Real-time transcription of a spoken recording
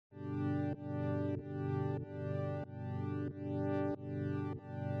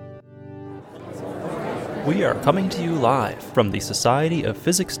We are coming to you live from the Society of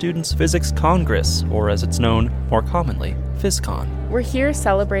Physics Students Physics Congress, or as it's known more commonly, PhysCon. We're here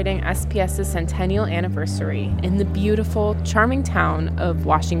celebrating SPS's centennial anniversary in the beautiful, charming town of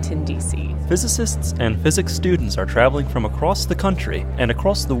Washington, D.C. Physicists and physics students are traveling from across the country and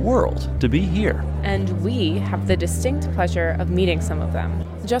across the world to be here. And we have the distinct pleasure of meeting some of them.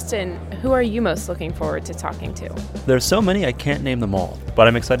 Justin, who are you most looking forward to talking to? There's so many I can't name them all, but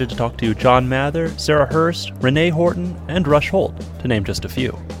I'm excited to talk to John Mather, Sarah Horst, Renee Horton, and Rush Holt, to name just a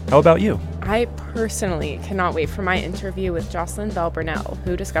few. How about you? I personally cannot wait for my interview with Jocelyn Bell Burnell,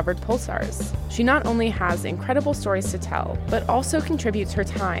 who discovered pulsars. She not only has incredible stories to tell, but also contributes her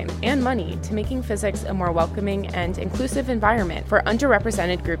time and money to making physics a more welcoming and inclusive environment for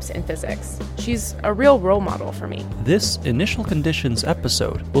underrepresented groups in physics. She's a real role model for me. This Initial Conditions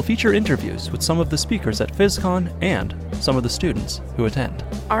episode will feature interviews with some of the speakers at PhysCon and some of the students who attend.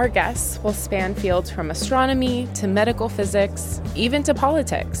 Our guests will span fields from astronomy to medical physics, even to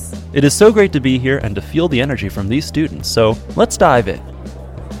politics. It is so great to be here and to feel the energy from these students, so let's dive in.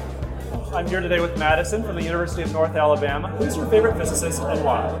 I'm here today with Madison from the University of North Alabama. Who's your favorite physicist and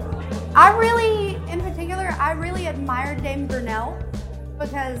why? In particular, I really admire Dame Burnell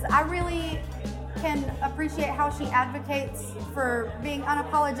because I really can appreciate how she advocates for being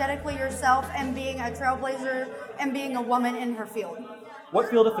unapologetically yourself and being a trailblazer and being a woman in her field. What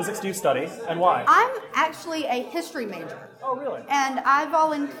field of physics do you study and why? I'm actually a history major. Oh, really? And I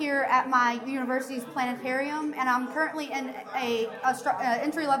volunteer at my university's planetarium, and I'm currently in a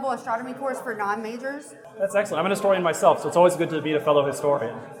entry-level astronomy course for non-majors. That's excellent. I'm an historian myself, so it's always good to meet a fellow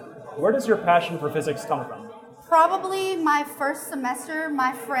historian. Where does your passion for physics come from? Probably my first semester,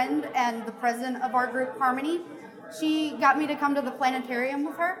 my friend and the president of our group, Harmony, she got me to come to the planetarium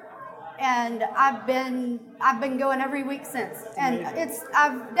with her. And I've been going every week since. And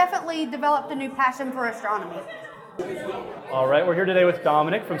I've definitely developed a new passion for astronomy. All right, we're here today with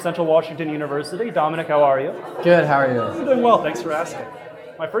Dominic from Central Washington University. Dominic, how are you? Good, how are you? I'm doing well, thanks for asking.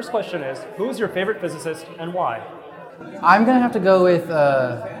 My first question is, who is your favorite physicist and why? I'm going to have to go with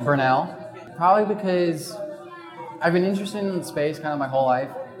Burnell, probably because I've been interested in space kind of my whole life.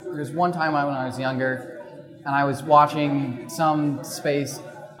 There was one time when I was younger, and I was watching some space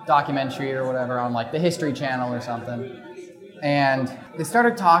documentary or whatever on like the History Channel or something, and they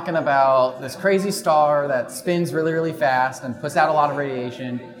started talking about this crazy star that spins really, really fast and puts out a lot of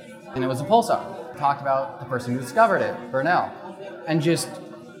radiation, and it was a pulsar. They talked about the person who discovered it, Burnell, and just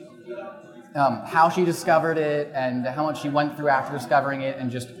how she discovered it and how much she went through after discovering it, and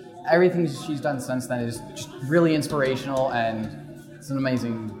just everything she's done since then is just really inspirational, and it's an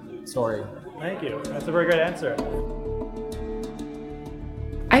amazing story. Thank you. That's a very great answer.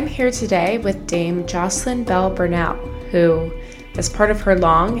 I'm here today with Dame Jocelyn Bell Burnell, who, as part of her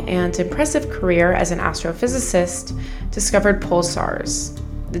long and impressive career as an astrophysicist, discovered pulsars,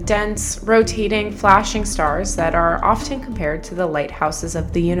 the dense, rotating, flashing stars that are often compared to the lighthouses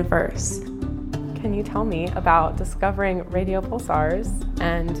of the universe. Can you tell me about discovering radio pulsars,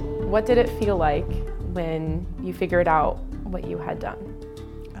 and what did it feel like when you figured out what you had done?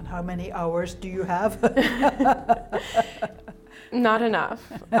 And how many hours do you have? Not enough.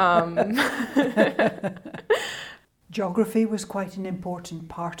 Geography was quite an important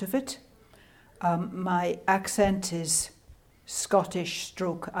part of it. My accent is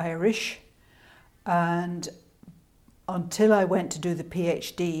Scottish/Irish, and until I went to do the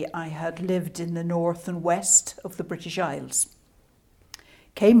PhD, I had lived in the north and west of the British Isles.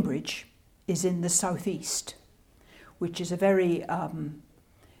 Cambridge is in the southeast, which is a very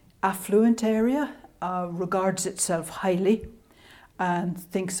affluent area, regards itself highly, and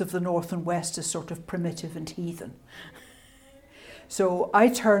thinks of the north and west as sort of primitive and heathen. So I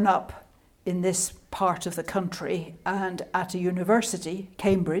turn up in this part of the country and at a university,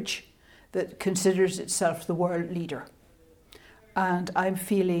 Cambridge, that considers itself the world leader. And I'm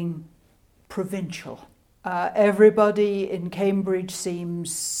feeling provincial. Everybody in Cambridge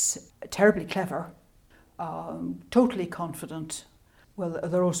seems terribly clever, totally confident. Well,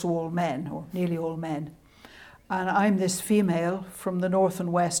 they're also all men, or nearly all men. And I'm this female from the north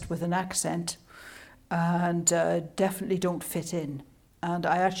and west with an accent, and definitely don't fit in. And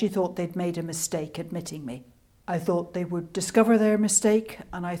I actually thought they'd made a mistake admitting me. I thought they would discover their mistake,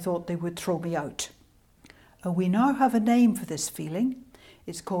 and I thought they would throw me out. We now have a name for this feeling.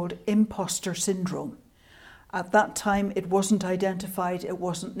 It's called imposter syndrome. At that time, it wasn't identified, it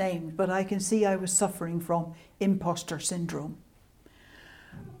wasn't named, but I can see I was suffering from imposter syndrome.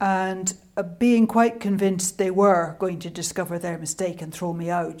 And being quite convinced they were going to discover their mistake and throw me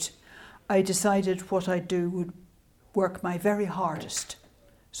out, I decided what I'd do would work my very hardest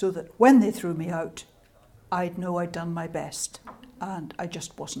so that when they threw me out, I'd know I'd done my best, and I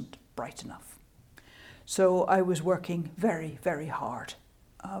just wasn't bright enough. So I was working very, very hard,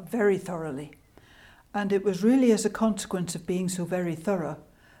 very thoroughly. And it was really as a consequence of being so very thorough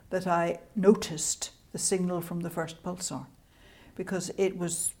that I noticed the signal from the first pulsar, because it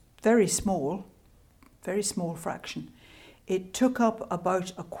was very small fraction. It took up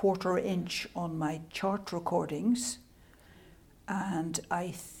about a 1/4 inch on my chart recordings, and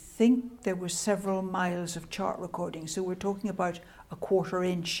I think there were several miles of chart recordings. So we're talking about a 1/4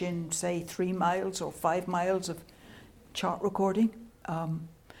 inch in, say, 3 miles or 5 miles of chart recording. I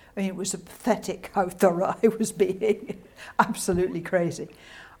mean, it was pathetic how thorough I was being, absolutely crazy.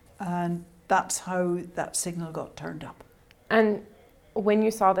 And that's how that signal got turned up. And when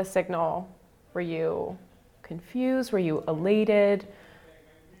you saw the signal, were you confused? Were you elated?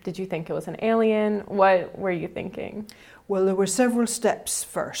 Did you think it was an alien? What were you thinking? Well, there were several steps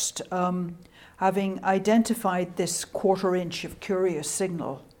first. Having identified this 1/4 inch of curious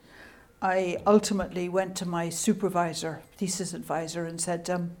signal, I ultimately went to my supervisor, thesis advisor, and said,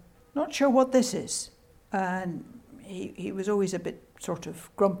 not sure what this is. And he was always a bit sort of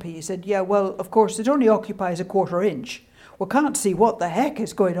grumpy. He said, yeah, well, of course, it only occupies a 1/4 inch. We can't see what the heck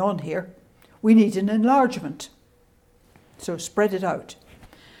is going on here. We need an enlargement. So spread it out.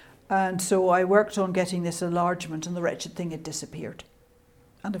 And so I worked on getting this enlargement, and the wretched thing had disappeared.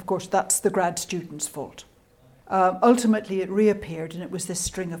 And of course, that's the grad student's fault. Ultimately, it reappeared, and it was this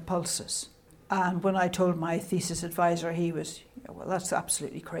string of pulses. And when I told my thesis advisor, he was, well, that's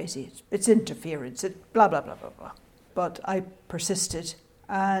absolutely crazy. It's interference, blah, blah, blah, blah, blah. But I persisted,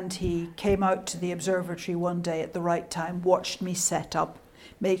 and he came out to the observatory one day at the right time, watched me set up,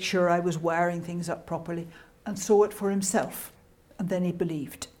 made sure I was wiring things up properly, and saw it for himself. And then he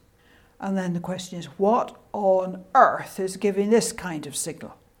believed. And then the question is, what on earth is giving this kind of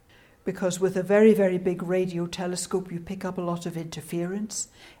signal? Because with a very, very big radio telescope, you pick up a lot of interference.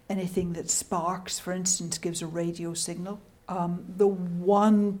 Anything that sparks, for instance, gives a radio signal. The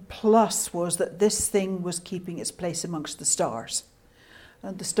one plus was that this thing was keeping its place amongst the stars.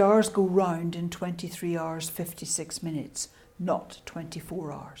 And the stars go round in 23 hours, 56 minutes, not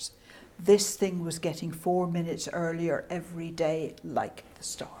 24 hours. This thing was getting 4 minutes earlier every day, like the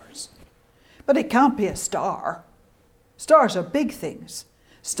stars. But it can't be a star. Stars are big things.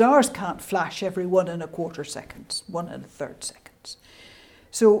 Stars can't flash every 1 1/4 seconds, 1 1/3 seconds.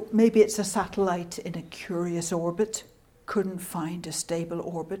 So maybe it's a satellite in a curious orbit, couldn't find a stable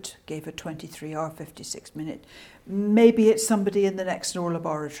orbit, gave a 23-hour, 56-minute. Maybe it's somebody in the next door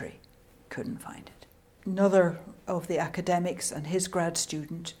laboratory, couldn't find it. Another of the academics and his grad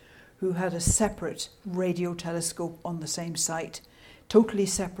student who had a separate radio telescope on the same site, totally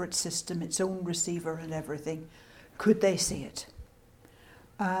separate system, its own receiver and everything. Could they see it?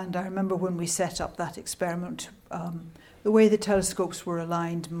 And I remember when we set up that experiment, the way the telescopes were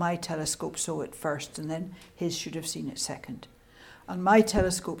aligned, my telescope saw it first, and then his should have seen it second. And my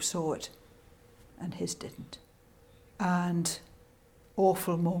telescope saw it, and his didn't. And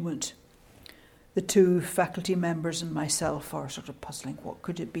awful moment. The 2 faculty members and myself are sort of puzzling. What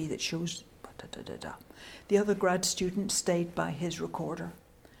could it be that shows? The other grad student stayed by his recorder,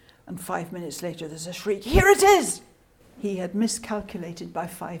 and 5 minutes later there's a shriek, "Here it is!" He had miscalculated by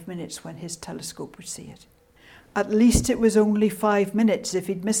 5 minutes when his telescope would see it. At least it was only 5 minutes. If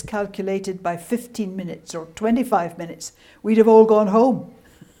he'd miscalculated by 15 minutes or 25 minutes, we'd have all gone home.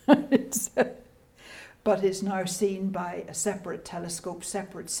 But it's now seen by a separate telescope,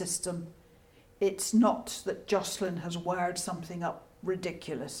 separate system. It's not that Jocelyn has wired something up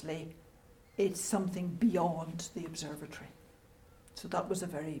ridiculously. It's something beyond the observatory. So that was a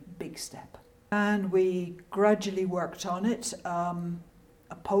very big step. And we gradually worked on it.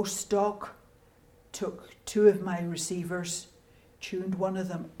 A postdoc took 2 of my receivers, tuned one of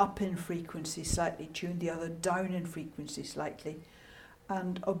them up in frequency slightly, tuned the other down in frequency slightly,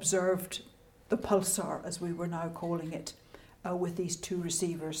 and observed the pulsar, as we were now calling it, with these 2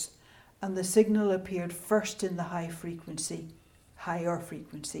 receivers. And the signal appeared first in the higher frequency,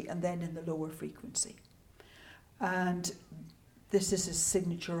 and then in the lower frequency. And this is a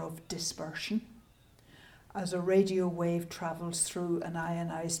signature of dispersion. As a radio wave travels through an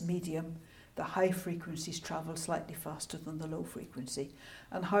ionized medium, the high frequencies travel slightly faster than the low frequency.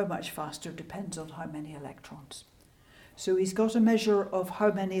 And how much faster depends on how many electrons. So he's got a measure of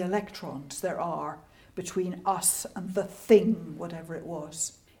how many electrons there are between us and the thing, whatever it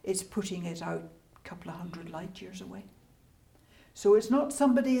was. It's putting it out a couple of 100 light years away. So it's not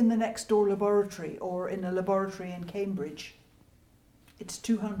somebody in the next door laboratory or in a laboratory in Cambridge. It's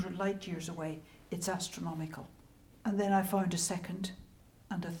 200 light years away. It's astronomical. And then I found a second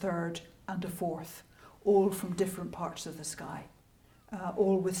and a third and a fourth, all from different parts of the sky,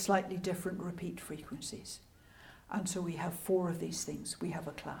 all with slightly different repeat frequencies. And so we have 4 of these things. We have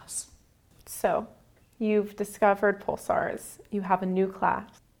a class. So you've discovered pulsars. You have a new class.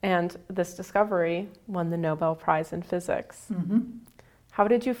 And this discovery won the Nobel Prize in Physics. Mm-hmm. How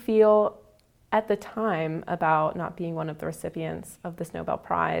did you feel at the time about not being one of the recipients of this Nobel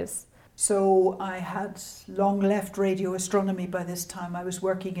Prize? So I had long left radio astronomy by this time. I was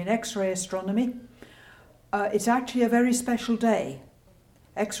working in X-ray astronomy. It's actually a very special day.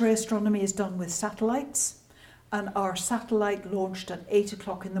 X-ray astronomy is done with satellites, and our satellite launched at 8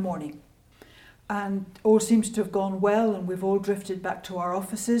 o'clock in the morning. And all seems to have gone well, and we've all drifted back to our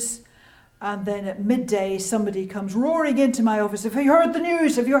offices. And then at midday, somebody comes roaring into my office. Have you heard the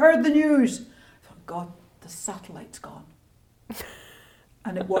news? Have you heard the news? I thought, God, the satellite's gone.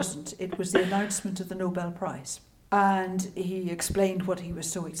 And it wasn't. It was the announcement of the Nobel Prize. And he explained what he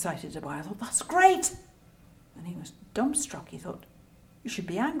was so excited about. I thought, that's great. And he was dumbstruck. He thought, you should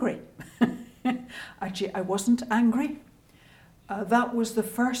be angry. Actually, I wasn't angry. That was the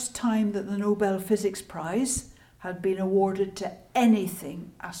first time that the Nobel Physics Prize had been awarded to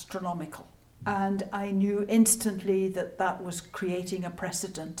anything astronomical. And I knew instantly that that was creating a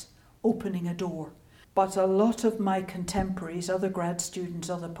precedent, opening a door. But a lot of my contemporaries, other grad students,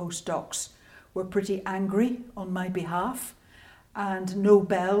 other postdocs, were pretty angry on my behalf. And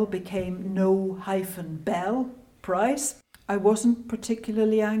Nobel became No-Bell Prize. I wasn't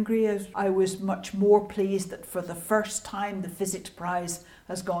particularly angry. I was much more pleased that for the first time the Physics Prize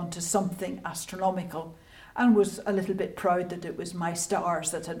has gone to something astronomical, and was a little bit proud that it was my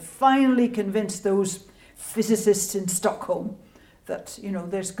stars that had finally convinced those physicists in Stockholm that, you know,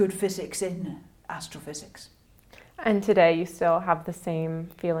 there's good physics in astrophysics. And today you still have the same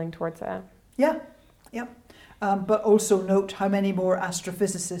feeling towards it? Yeah. But also note how many more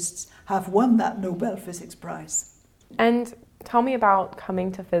astrophysicists have won that Nobel Physics Prize. And tell me about coming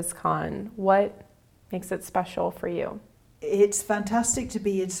to PhysCon. What makes it special for you? It's fantastic to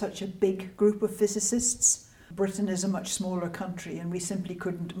be in such a big group of physicists. Britain is a much smaller country, and we simply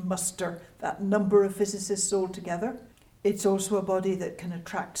couldn't muster that number of physicists all together. It's also a body that can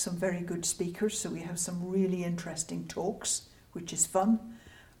attract some very good speakers, so we have some really interesting talks, which is fun.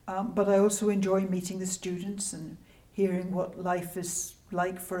 But I also enjoy meeting the students and hearing what life is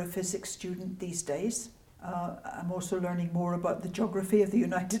like for a physics student these days. I'm also learning more about the geography of the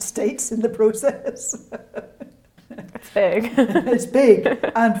United States in the process. It's big. It's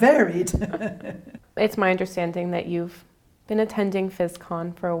big and varied. It's my understanding that you've been attending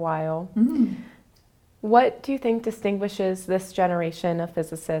PhysCon for a while. Mm. What do you think distinguishes this generation of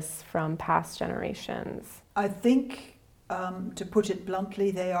physicists from past generations? I think, to put it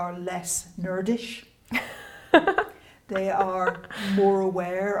bluntly, they are less nerdish. They are more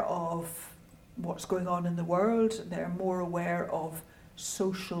aware of what's going on in the world. They're more aware of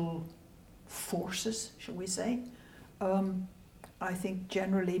social forces, shall we say. I think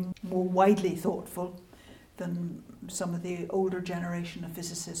generally more widely thoughtful than some of the older generation of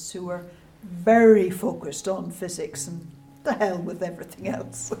physicists who are very focused on physics and the hell with everything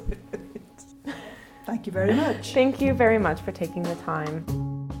else. Thank you very much. Thank you very much for taking the time.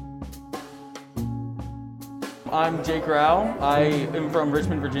 I'm Jake Rao. I am from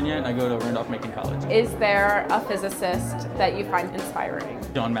Richmond, Virginia, and I go to Randolph-Macon College. Is there a physicist that you find inspiring?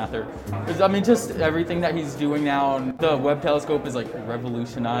 John Mather. I mean, just everything that he's doing now. The Webb telescope is like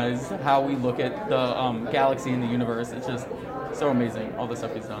revolutionized how we look at the galaxy and the universe. It's just so amazing, all the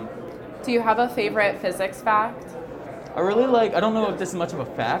stuff he's done. Do you have a favorite physics fact? I really like, I don't know if this is much of a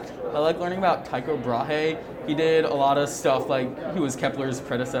fact, I like learning about Tycho Brahe. He did a lot of stuff, like he was Kepler's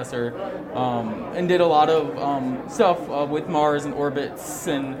predecessor, and did a lot of stuff with Mars and orbits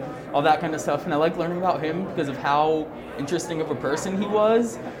and all that kind of stuff. And I like learning about him because of how interesting of a person he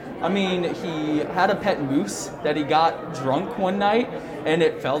was. I mean, he had a pet moose that he got drunk one night, and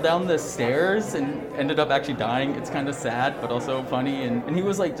it fell down the stairs and ended up actually dying. It's kind of sad, but also funny. And he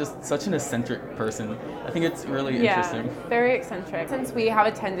was like just such an eccentric person. I think it's really interesting. Yeah, very eccentric. Since we have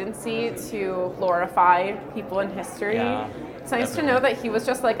a tendency to glorify people in history, it's nice to know that he was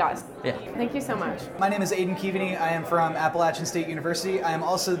just like us. Yeah. Thank you so much. My name is Aiden Keaveney. I am from Appalachian State University. I am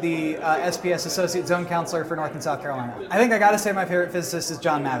also the SPS Associate Zone Counselor for North and South Carolina. I think I gotta say my favorite physicist is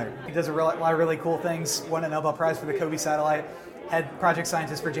John Mather. He does a lot of really cool things. Won a Nobel Prize for the Kobe satellite. Head project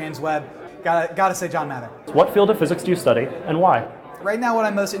scientist for James Webb. Gotta say John Mather. What field of physics do you study and why? Right now what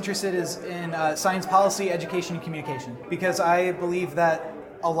I'm most interested is in science policy, education, and communication. Because I believe that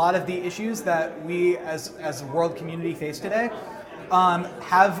a lot of the issues that we as a world community face today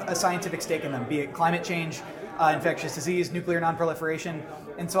have a scientific stake in them, be it climate change, infectious disease, nuclear nonproliferation.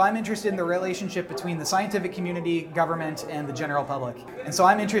 And so I'm interested in the relationship between the scientific community, government, and the general public. And so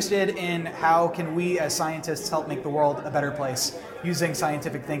I'm interested in how can we as scientists help make the world a better place using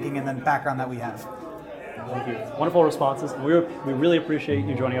scientific thinking and the background that we have. Thank you. Wonderful responses. We really appreciate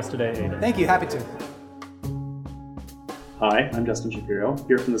you joining us today, Aidan. Thank you. Happy to. Hi, I'm Justin Shapiro,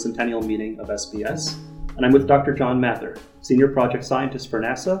 here from the Centennial Meeting of SPS, and I'm with Dr. John Mather, Senior Project Scientist for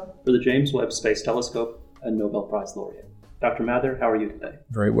NASA for the James Webb Space Telescope and Nobel Prize Laureate. Dr. Mather, how are you today?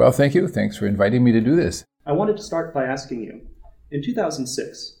 Very well, thank you. Thanks for inviting me to do this. I wanted to start by asking you, in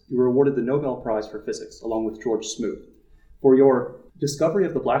 2006, you were awarded the Nobel Prize for Physics, along with George Smoot, for your discovery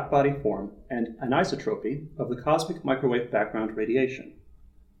of the black-body form and anisotropy of the cosmic microwave background radiation.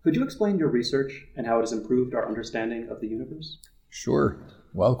 Could you explain your research and how it has improved our understanding of the universe? Sure.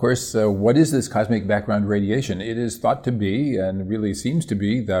 Well, of course, what is this cosmic background radiation? It is thought to be, and really seems to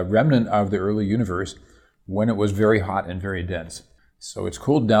be, the remnant of the early universe when it was very hot and very dense. So it's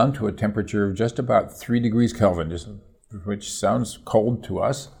cooled down to a temperature of just about 3 degrees Kelvin, which sounds cold to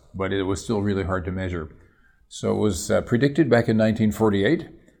us, but it was still really hard to measure. So it was predicted back in 1948.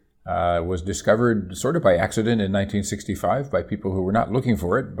 It was discovered sort of by accident in 1965 by people who were not looking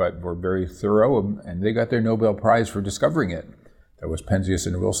for it, but were very thorough, and they got their Nobel Prize for discovering it. That was Penzias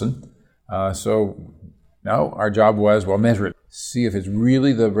and Wilson. So now our job was, measure it, see if it's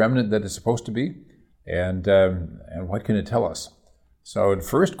really the remnant that it's supposed to be, and what can it tell us? So the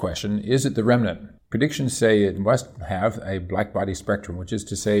first question, is it the remnant? Predictions say it must have a black body spectrum, which is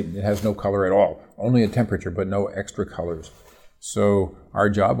to say it has no color at all, only a temperature, but no extra colors. So our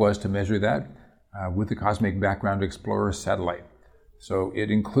job was to measure that with the Cosmic Background Explorer satellite. So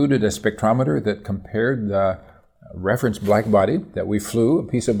it included a spectrometer that compared the reference black body that we flew, a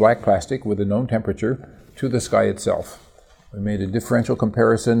piece of black plastic with a known temperature, to the sky itself. We made a differential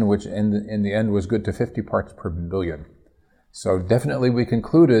comparison, which in the end was good to 50 parts per billion. So definitely we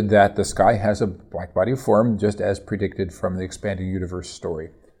concluded that the sky has a black body form, just as predicted from the expanding universe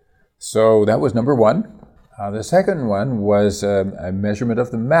story. So that was number one. The second one was a measurement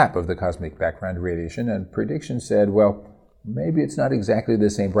of the map of the cosmic background radiation, and prediction said, maybe it's not exactly the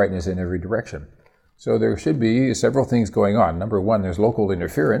same brightness in every direction. So there should be several things going on. Number one, there's local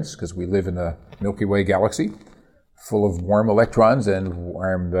interference, because we live in the Milky Way galaxy, full of warm electrons and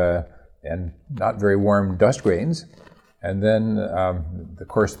warm and not very warm dust grains. And then, of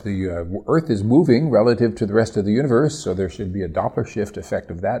course, the Earth is moving relative to the rest of the universe, so there should be a Doppler shift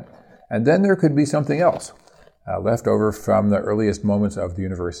effect of that. And then there could be something else left over from the earliest moments of the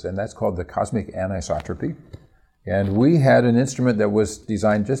universe, and that's called the cosmic anisotropy. And we had an instrument that was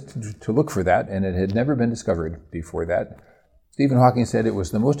designed just to look for that, and it had never been discovered before that. Stephen Hawking said it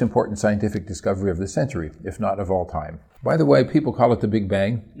was the most important scientific discovery of the century, if not of all time. By the way, people call it the Big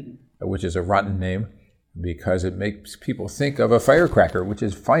Bang, which is a rotten name, because it makes people think of a firecracker, which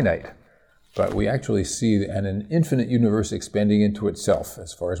is finite. But we actually see an infinite universe expanding into itself,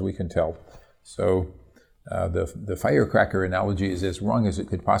 as far as we can tell. So the firecracker analogy is as wrong as it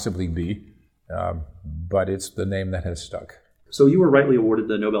could possibly be, but it's the name that has stuck. So you were rightly awarded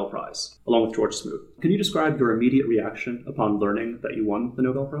the Nobel Prize, along with George Smoot. Can you describe your immediate reaction upon learning that you won the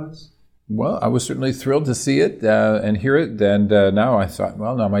Nobel Prize? Well, I was certainly thrilled to see it and hear it, and now I thought,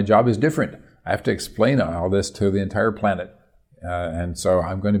 now my job is different. I have to explain all this to the entire planet. And so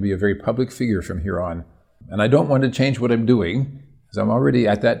I'm going to be a very public figure from here on. And I don't want to change what I'm doing, because I'm already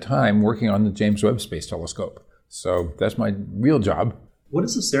at that time working on the James Webb Space Telescope. So that's my real job. What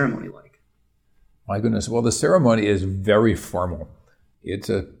is the ceremony like? My goodness. Well, the ceremony is very formal. It's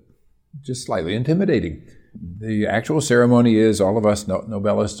just slightly intimidating. The actual ceremony is all of us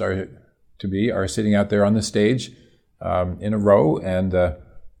Nobelists are sitting out there on the stage in a row, and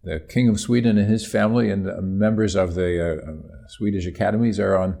the King of Sweden and his family and members of the Swedish academies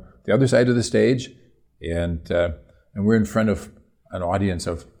are on the other side of the stage, and we're in front of an audience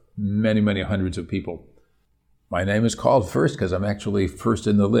of many, many hundreds of people. My name is called first because I'm actually first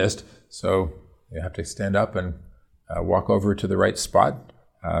in the list, so you have to stand up and walk over to the right spot,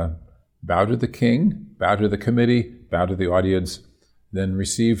 bow to the king, bow to the committee, bow to the audience, then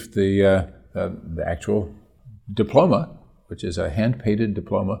receive the actual diploma, which is a hand-painted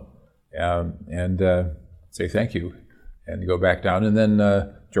diploma, and say thank you, and go back down. And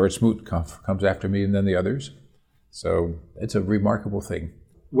then George Smoot comes after me, and then the others. So it's a remarkable thing.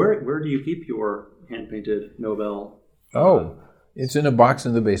 Where do you keep your hand-painted Nobel? Oh, it's in a box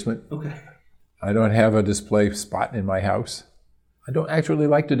in the basement. Okay. I don't have a display spot in my house. I don't actually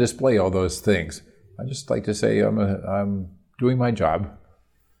like to display all those things. I just like to say I'm doing my job,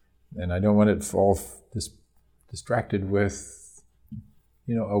 and I don't want it to fall distracted with,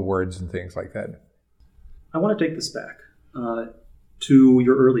 awards and things like that. I want to take this back to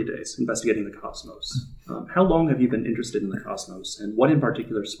your early days investigating the cosmos. How long have you been interested in the cosmos, and what in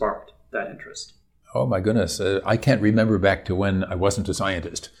particular sparked that interest? Oh my goodness, I can't remember back to when I wasn't a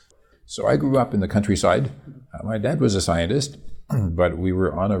scientist. So I grew up in the countryside. My dad was a scientist, but we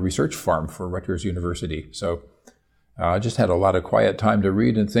were on a research farm for Rutgers University. So I just had a lot of quiet time to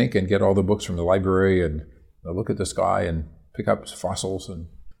read and think and get all the books from the library and look at the sky and pick up fossils and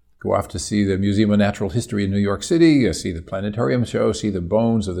go off to see the Museum of Natural History in New York City, see the planetarium show, see the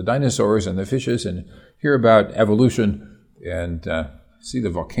bones of the dinosaurs and the fishes, and hear about evolution, and see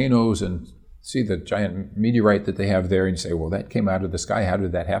the volcanoes and see the giant meteorite that they have there, and say, well, that came out of the sky. How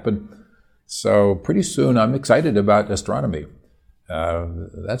did that happen? So pretty soon I'm excited about astronomy.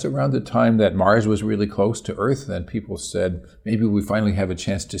 That's around the time that Mars was really close to Earth, and people said, maybe we finally have a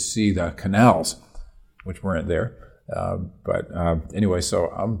chance to see the canals, which weren't there. Anyway, so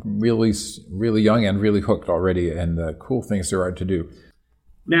I'm really, really young and really hooked already, and the cool things there are to do.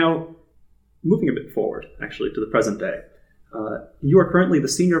 Now, moving a bit forward, actually, to the present day, you are currently the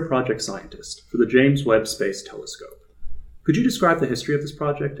senior project scientist for the James Webb Space Telescope. Could you describe the history of this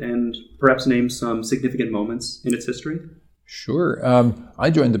project and perhaps name some significant moments in its history? Sure. I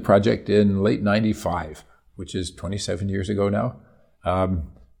joined the project in late 95, which is 27 years ago now.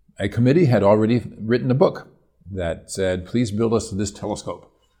 A committee had already written a book that said, please build us this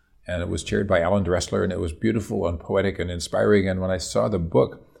telescope. And it was chaired by Alan Dressler, and it was beautiful and poetic and inspiring. And when I saw the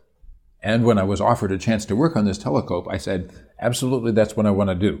book, and when I was offered a chance to work on this telescope, I said, absolutely, that's what I want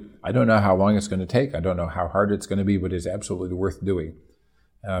to do. I don't know how long it's going to take. I don't know how hard it's going to be, but it's absolutely worth doing.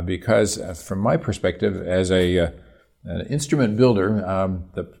 Because from my perspective, as an instrument builder,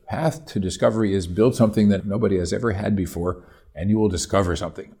 the path to discovery is build something that nobody has ever had before, and you will discover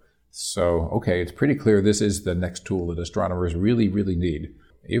something. So, okay, it's pretty clear this is the next tool that astronomers really, really need.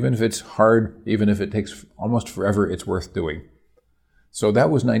 Even if it's hard, even if it takes almost forever, it's worth doing. So that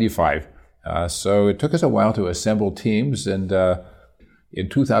was 95. So it took us a while to assemble teams, and in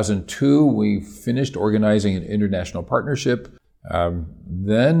 2002, we finished organizing an international partnership.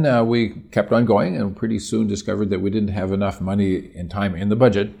 Then we kept on going, and pretty soon discovered that we didn't have enough money and time in the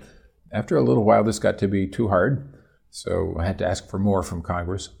budget. After a little while, this got to be too hard, so I had to ask for more from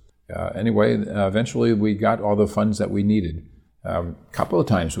Congress. Eventually we got all the funds that we needed. A couple of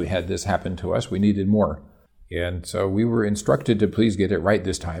times we had this happen to us. We needed more. And so we were instructed to please get it right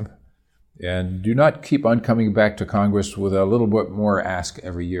this time. And do not keep on coming back to Congress with a little bit more ask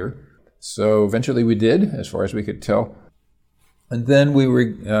every year. So eventually we did, as far as we could tell. And then we were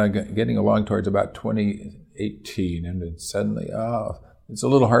getting along towards about 2018. And then suddenly, it's a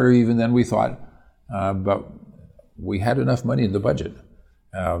little harder even than we thought. But we had enough money in the budget.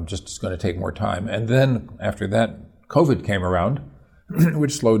 Just it's going to take more time. And then after that, COVID came around,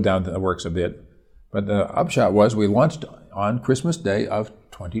 which slowed down the works a bit. But the upshot was we launched on Christmas Day of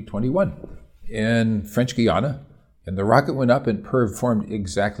 2021 in French Guiana. And the rocket went up and performed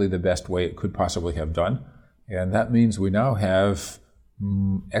exactly the best way it could possibly have done. And that means we now have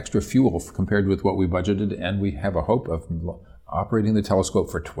extra fuel compared with what we budgeted, and we have a hope of operating the telescope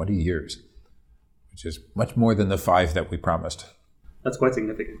for 20 years, which is much more than the 5 that we promised. That's quite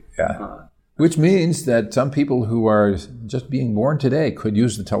significant. Yeah. Which means that some people who are just being born today could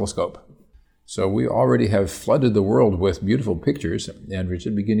use the telescope. So we already have flooded the world with beautiful pictures, and we're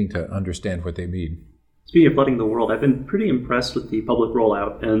just beginning to understand what they mean. Speaking of flooding the world, I've been pretty impressed with the public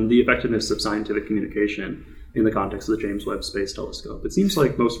rollout and the effectiveness of scientific communication in the context of the James Webb Space Telescope. It seems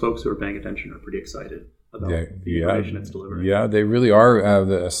like most folks who are paying attention are pretty excited about the information it's delivering. Yeah, they really are.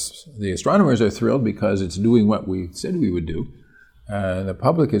 The astronomers are thrilled because it's doing what we said we would do. The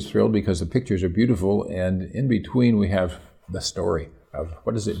public is thrilled because the pictures are beautiful, and in between we have the story of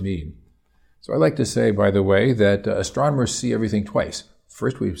what does it mean. So I like to say, by the way, that astronomers see everything twice.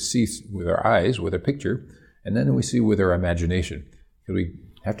 First we see with our eyes, with a picture, and then we see with our imagination. We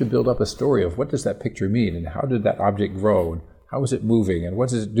have to build up a story of what does that picture mean, and how did that object grow, and how is it moving, and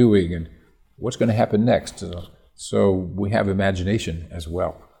what is it doing, and what's going to happen next. So we have imagination as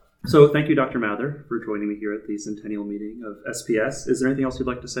well. So thank you, Dr. Mather, for joining me here at the Centennial meeting of SPS. Is there anything else you'd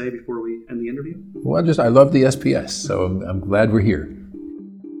like to say before we end the interview? Well, I love the SPS, so I'm glad we're here.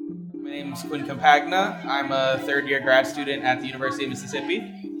 My name is Quinn Campagna. I'm a third-year grad student at the University of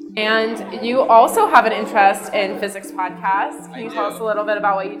Mississippi. And you also have an interest in physics podcasts. Can you tell us a little bit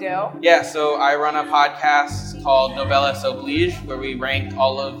about what you do? Yeah, so I run a podcast called Novelis Oblige, where we rank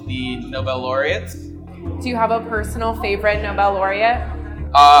all of the Nobel Laureates. Do you have a personal favorite Nobel Laureate?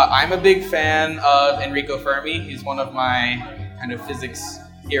 I'm a big fan of Enrico Fermi. He's one of my kind of physics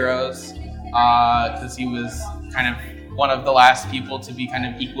heroes because he was kind of one of the last people to be kind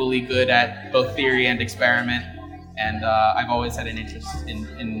of equally good at both theory and experiment. And I've always had an interest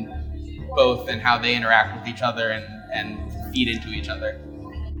in both and how they interact with each other and feed into each other.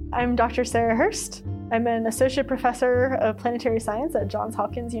 I'm Dr. Sarah Horst. I'm an associate professor of planetary science at Johns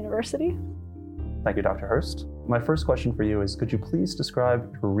Hopkins University. Thank you, Dr. Horst. My first question for you is, could you please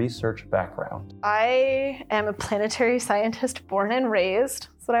describe your research background? I am a planetary scientist born and raised.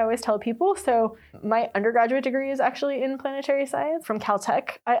 That's what I always tell people. So my undergraduate degree is actually in planetary science from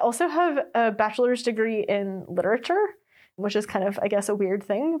Caltech. I also have a bachelor's degree in literature, which is kind of, I guess, a weird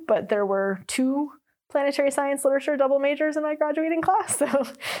thing, but there were 2 planetary science literature double majors in my graduating class, so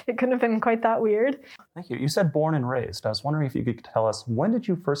it couldn't have been quite that weird. Thank you. You said born and raised. I was wondering if you could tell us, when did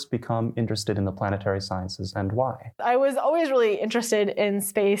you first become interested in the planetary sciences and why? I was always really interested in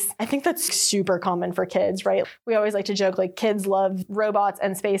space. I think that's super common for kids, right? We always like to joke, like, kids love robots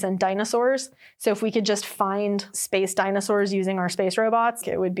and space and dinosaurs. So if we could just find space dinosaurs using our space robots,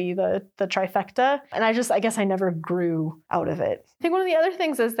 it would be the trifecta. And I guess I never grew out of it. I think one of the other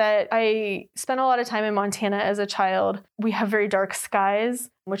things is that I spent a lot of time in Montana as a child. We have very dark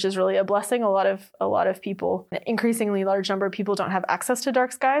skies, which is really a blessing. A lot of people, an increasingly large number of people, don't have access to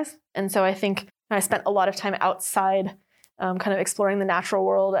dark skies. And so I think I spent a lot of time outside, kind of exploring the natural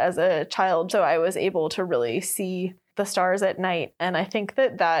world as a child. So I was able to really see the stars at night. And I think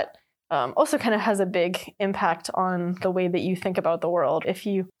that also kind of has a big impact on the way that you think about the world. If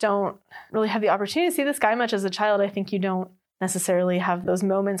you don't really have the opportunity to see the sky much as a child, I think you don't necessarily have those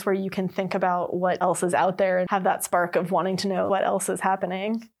moments where you can think about what else is out there and have that spark of wanting to know what else is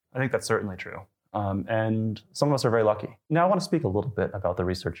happening. I think that's certainly true. And some of us are very lucky. Now I want to speak a little bit about the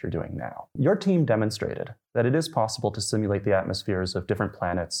research you're doing now. Your team demonstrated that it is possible to simulate the atmospheres of different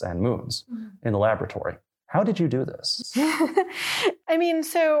planets and moons in the laboratory. How did you do this? I mean,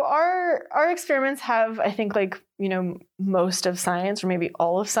 so our experiments have, I think, most of science, or maybe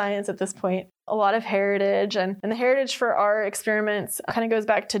all of science at this point, a lot of heritage. And the heritage for our experiments kind of goes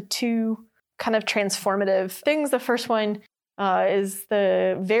back to 2 kind of transformative things. The first one is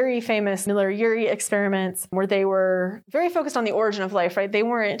the very famous Miller-Urey experiments, where they were very focused on the origin of life, right? They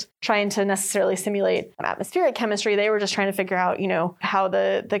weren't trying to necessarily simulate atmospheric chemistry. They were just trying to figure out, how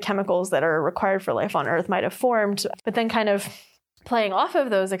the chemicals that are required for life on Earth might have formed. But then kind of playing off of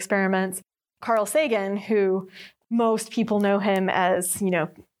those experiments, Carl Sagan, who most people know him as,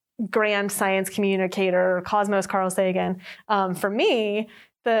 grand science communicator, Cosmos Carl Sagan. For me,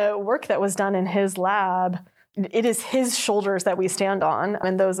 the work that was done in his lab, it is his shoulders that we stand on,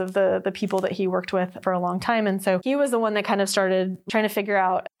 and those of the people that he worked with for a long time. And so he was the one that kind of started trying to figure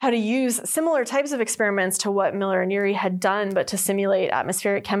out how to use similar types of experiments to what Miller and Urey had done, but to simulate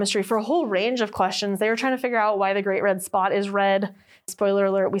atmospheric chemistry for a whole range of questions. They were trying to figure out why the Great Red Spot is red. Spoiler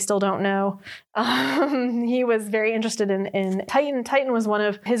alert, we still don't know. He was very interested in Titan. Titan was one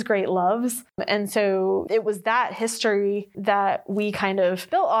of his great loves. And so it was that history that we kind of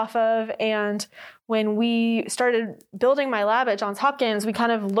built off of. And when we started building my lab at Johns Hopkins, we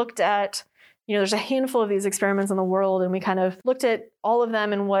kind of looked at, there's a handful of these experiments in the world, and we kind of looked at all of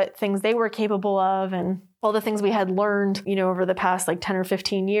them and what things they were capable of and all the things we had learned, over the past 10 or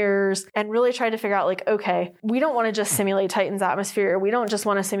 15 years, and really tried to figure out okay, we don't want to just simulate Titan's atmosphere. We don't just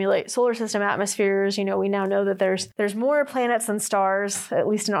want to simulate solar system atmospheres. We now know that there's more planets than stars, at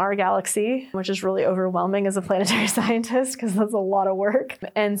least in our galaxy, which is really overwhelming as a planetary scientist because that's a lot of work.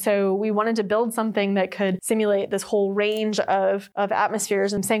 And so we wanted to build something that could simulate this whole range of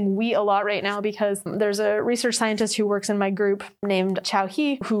atmospheres. I'm saying we a lot right now because there's a research scientist who works in my group named Chao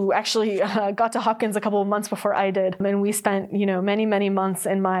He, who actually got to Hopkins a couple of months before I did. And we spent, many, many months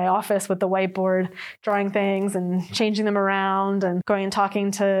in my office with the whiteboard, drawing things and changing them around and going and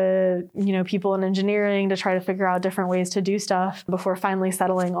talking to, people in engineering to try to figure out different ways to do stuff before finally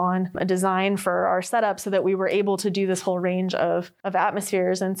settling on a design for our setup so that we were able to do this whole range of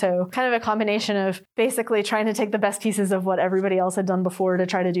atmospheres. And so kind of a combination of basically trying to take the best pieces of what everybody else had done before to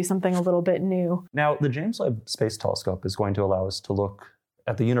try to do something a little bit new. Now, the James Webb Space Telescope is going to allow us to look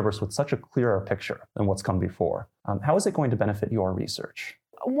at the universe with such a clearer picture than what's come before. How is it going to benefit your research?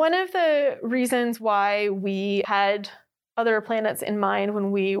 One of the reasons why we had other planets in mind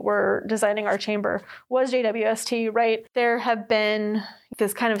when we were designing our chamber was JWST, right? There have been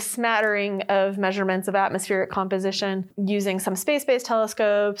this kind of smattering of measurements of atmospheric composition using some space-based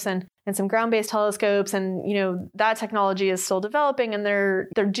telescopes and some ground-based telescopes. And, that technology is still developing and they're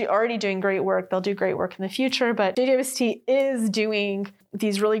already doing great work. They'll do great work in the future. But JWST is doing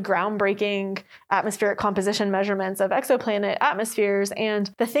these really groundbreaking atmospheric composition measurements of exoplanet atmospheres.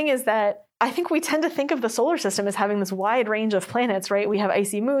 And the thing is that I think we tend to think of the solar system as having this wide range of planets, right? We have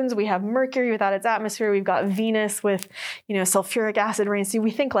icy moons, we have Mercury without its atmosphere, we've got Venus with, sulfuric acid rains. So we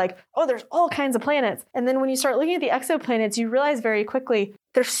think like, oh, there's all kinds of planets. And then when you start looking at the exoplanets, you realize very quickly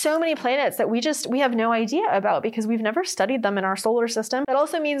there's so many planets that we have no idea about because we've never studied them in our solar system. That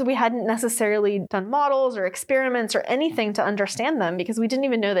also means we hadn't necessarily done models or experiments or anything to understand them because we didn't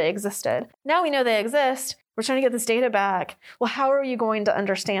even know they existed. Now we know they exist. We're trying to get this data back. Well, how are you going to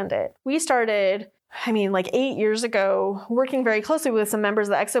understand it? We started, 8 years ago, working very closely with some members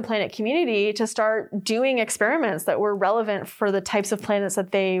of the exoplanet community to start doing experiments that were relevant for the types of planets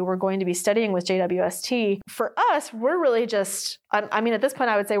that they were going to be studying with JWST. For us, we're really just, at this point,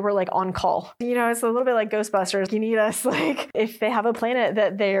 I would say we're like on call. It's a little bit like Ghostbusters. You need us, if they have a planet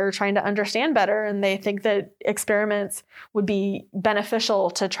that they're trying to understand better and they think that experiments would be beneficial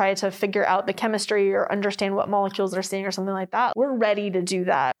to try to figure out the chemistry or understand what molecules they're seeing or something like that, we're ready to do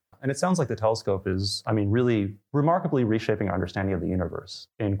that. And it sounds like the telescope is, really remarkably reshaping our understanding of the universe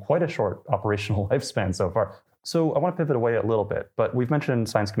in quite a short operational lifespan so far. So I want to pivot away a little bit, but we've mentioned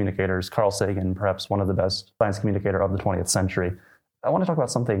science communicators, Carl Sagan, perhaps one of the best science communicator of the 20th century. I want to talk about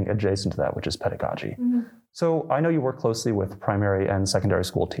something adjacent to that, which is pedagogy. Mm-hmm. So I know you work closely with primary and secondary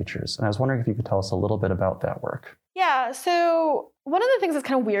school teachers, and I was wondering if you could tell us a little bit about that work. Yeah, so one of the things that's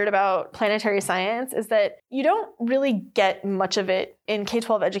kind of weird about planetary science is that you don't really get much of it in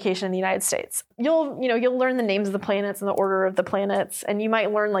K-12 education in the United States. You'll learn the names of the planets and the order of the planets, and you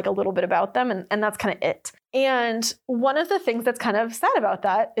might learn like a little bit about them, and that's kind of it. And one of the things that's kind of sad about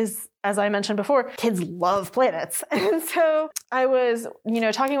that is, as I mentioned before, kids love planets. And so I was,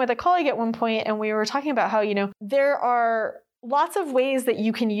 talking with a colleague at one point, and we were talking about how, there are lots of ways that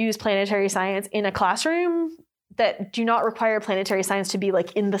you can use planetary science in a classroom that do not require planetary science to be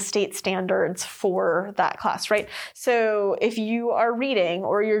like in the state standards for that class, right? So if you are reading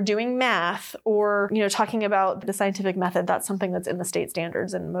or you're doing math or, talking about the scientific method, that's something that's in the state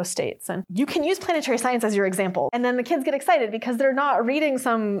standards in most states. And you can use planetary science as your example. And then the kids get excited because they're not reading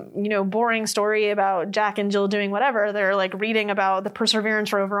some, boring story about Jack and Jill doing whatever. They're like reading about the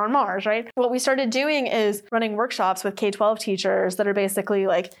Perseverance rover on Mars, right? What we started doing is running workshops with K-12 teachers that are basically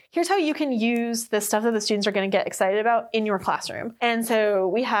like, here's how you can use the stuff that the students are going to get excited about in your classroom. And so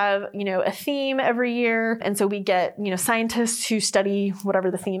we have, a theme every year. And so we get, scientists who study whatever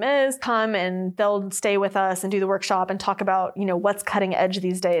the theme is, come and they'll stay with us and do the workshop and talk about, what's cutting edge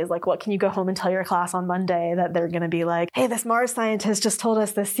these days. Like, what can you go home and tell your class on Monday that they're going to be like, hey, this Mars scientist just told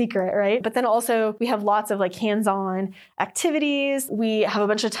us this secret, right? But then also we have lots of like hands-on activities. We have a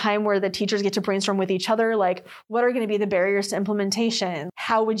bunch of time where the teachers get to brainstorm with each other, like, what are going to be the barriers to implementation?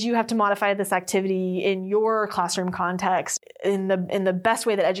 How would you have to modify this activity in your classroom context? In the best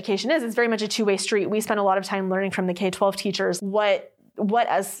way that education is, it's very much a two-way street. We spend a lot of time learning from the K-12 teachers what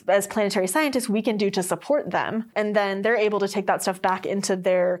as planetary scientists we can do to support them. And then they're able to take that stuff back into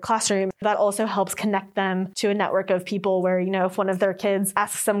their classroom. That also helps connect them to a network of people where, if one of their kids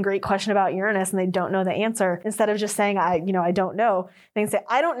asks some great question about Uranus and they don't know the answer, instead of just saying, I don't know, they can say,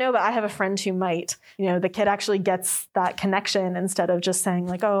 I don't know, but I have a friend who might. The kid actually gets that connection instead of just saying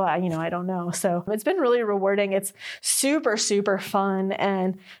like, oh, I don't know. So it's been really rewarding. It's super, super fun.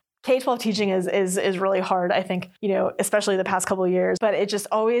 And K-12 teaching is really hard, I think, especially the past couple of years. But it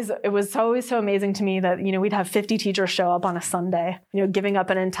was always so amazing to me that, we'd have 50 teachers show up on a Sunday, giving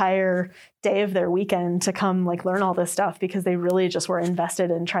up an entire day of their weekend to come like learn all this stuff because they really just were invested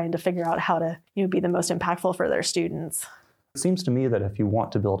in trying to figure out how to, be the most impactful for their students. It seems to me that if you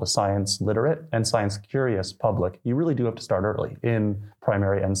want to build a science literate and science curious public, you really do have to start early in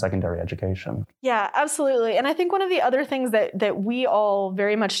primary and secondary education. Yeah, absolutely. And I think one of the other things that we all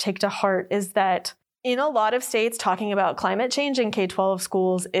very much take to heart is that in a lot of states, talking about climate change in K-12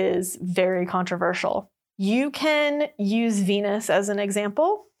 schools is very controversial. You can use Venus as an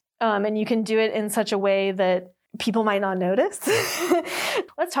example, and you can do it in such a way that people might not notice.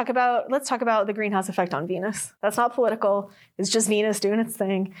 Let's talk about the greenhouse effect on Venus. That's not political. It's just Venus doing its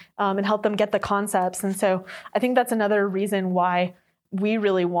thing, and help them get the concepts. And so I think that's another reason why we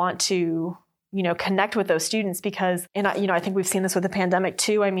really want to, connect with those students because, and I think we've seen this with the pandemic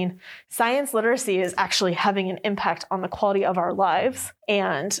too. I mean, science literacy is actually having an impact on the quality of our lives.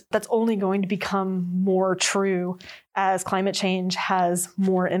 And that's only going to become more true as climate change has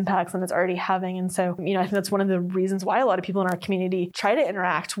more impacts than it's already having. And so, I think that's one of the reasons why a lot of people in our community try to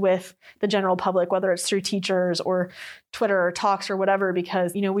interact with the general public, whether it's through teachers or Twitter or talks or whatever,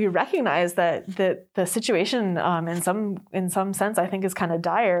 because, we recognize that the situation in some sense, I think is kind of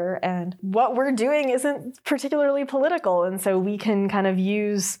dire. And what we're doing isn't particularly political. And so we can kind of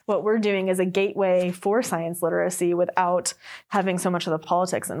use what we're doing as a gateway for science literacy without having so much of the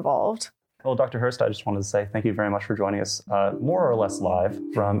politics involved. Well, Dr. Horst, I just wanted to say thank you very much for joining us, more or less live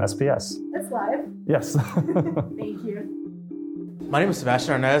from SPS. It's live. Yes. Thank you. My name is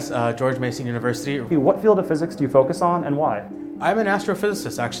Sebastian Arnaz, George Mason University. What field of physics do you focus on and why? I'm an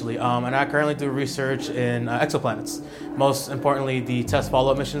astrophysicist, actually, and I currently do research in exoplanets. Most importantly, the test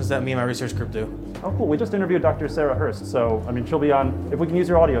follow-up missions that me and my research group do. Oh, cool. We just interviewed Dr. Sarah Horst, so, she'll be on, if we can use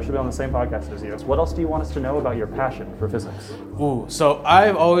your audio, she'll be on the same podcast as you. What else do you want us to know about your passion for physics? So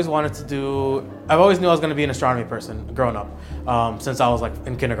I've always knew I was going to be an astronomy person growing up. Since I was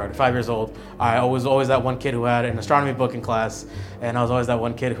in kindergarten, 5 years old. I was always that one kid who had an astronomy book in class, and I was always that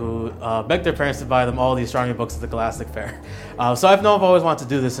one kid who begged their parents to buy them all the astronomy books at the Scholastic Fair. So I've always wanted to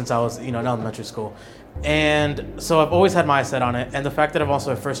do this since I was, in elementary school. And so I've always had my eyes set on it. And the fact that I'm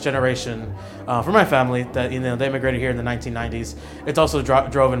also a first generation for my family, that they immigrated here in the 1990s, it's also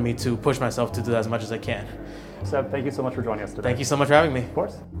driven me to push myself to do as much as I can. Seb, thank you so much for joining us today. Thank you so much for having me. Of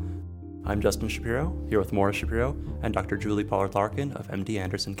course. I'm Justin Shapiro, here with Maura Shapiro and Dr. Julie Pollard-Larkin of MD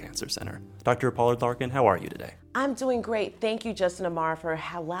Anderson Cancer Center. Dr. Pollard-Larkin, how are you today? I'm doing great. Thank you, Justin and Maura, for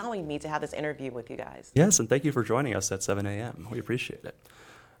allowing me to have this interview with you guys. Yes, and thank you for joining us at 7 a.m. We appreciate it.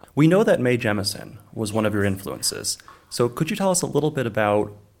 We know that Mae Jemison was one of your influences. So could you tell us a little bit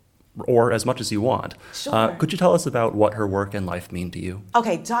about, or as much as you want, Sure. Could you tell us about what her work and life mean to you?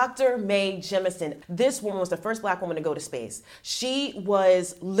 Okay, Dr. Mae Jemison. This woman was the first Black woman to go to space. She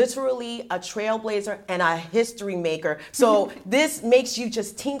was literally a trailblazer and a history maker. So this makes you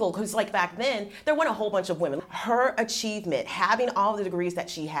just tingle, because back then, there weren't a whole bunch of women. Her achievement, having all the degrees that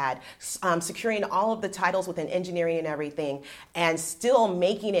she had, securing all of the titles within engineering and everything, and still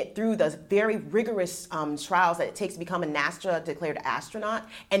making it through the very rigorous trials that it takes to become a NASA-declared astronaut,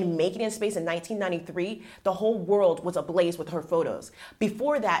 and making it in space in 1993, the whole world was ablaze with her photos.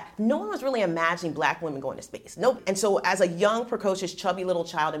 Before that, no one was really imagining Black women going to space. Nope. And so as a young, precocious, chubby little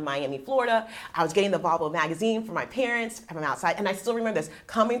child in Miami, Florida, I was getting the Volvo magazine from my parents from outside, and I still remember this,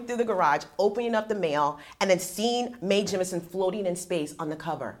 coming through the garage, opening up the mail, and then seeing Mae Jemison floating in space on the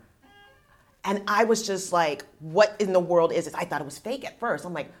cover. And I was just like, what in the world is this? I thought it was fake at first.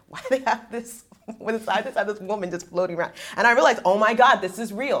 I'm like, why do they have this? Why does have this woman just floating around? And I realized, oh my God, this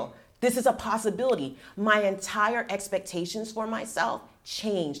is real. This is a possibility. My entire expectations for myself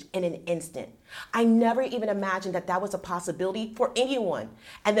changed in an instant. I never even imagined that that was a possibility for anyone.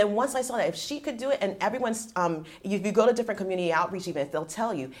 And then once I saw that if she could do it, and everyone's, if you go to different community outreach events, they'll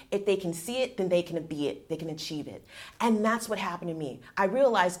tell you if they can see it, then they can be it, they can achieve it. And that's what happened to me. I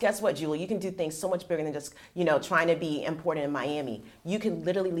realized, guess what, Julie, you can do things so much bigger than just, trying to be important in Miami. You can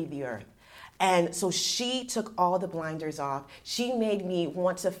literally leave the earth. And so she took all the blinders off. She made me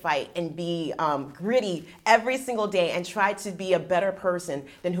want to fight and be gritty every single day and try to be a better person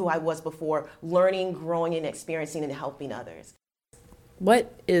than who I was before, learning, growing, and experiencing and helping others.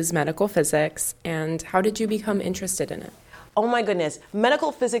 What is medical physics, and how did you become interested in it? Oh my goodness,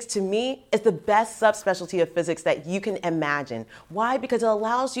 medical physics to me is the best subspecialty of physics that you can imagine. Why? Because it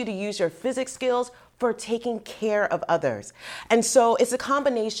allows you to use your physics skills for taking care of others. And so it's a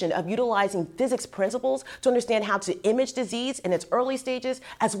combination of utilizing physics principles to understand how to image disease in its early stages,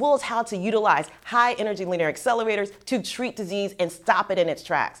 as well as how to utilize high energy linear accelerators to treat disease and stop it in its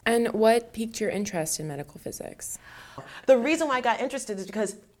tracks. And what piqued your interest in medical physics? The reason why I got interested is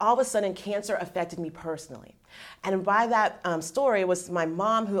because all of a sudden cancer affected me personally. And by that story was my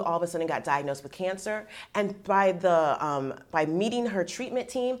mom, who all of a sudden got diagnosed with cancer. And by meeting her treatment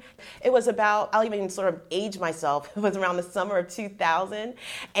team, it was about, I'll even sort of age myself, it was around the summer of 2000.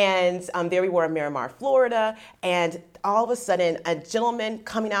 And there we were in Miramar, Florida. And all of a sudden, a gentleman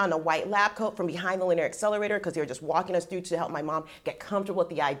coming out in a white lab coat from behind the linear accelerator, because they were just walking us through to help my mom get comfortable with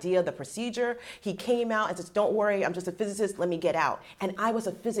the idea of the procedure. He came out and said, "Don't worry, I'm just a physicist, let me get out." And I was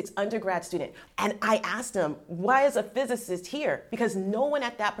a physics undergrad student. And I asked him, why is a physicist here? Because no one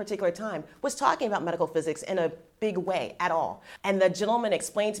at that particular time was talking about medical physics in a big way at all. And the gentleman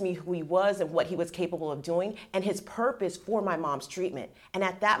explained to me who he was and what he was capable of doing and his purpose for my mom's treatment. And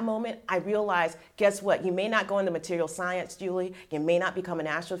at that moment, I realized, guess what? You may not go into material science, Julie. You may not become an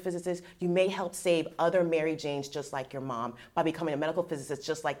astrophysicist. You may help save other Mary Janes just like your mom by becoming a medical physicist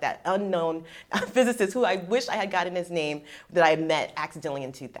just like that unknown physicist who I wish I had gotten his name that I met accidentally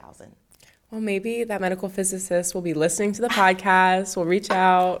in 2000. Well, maybe that medical physicist will be listening to the podcast, will reach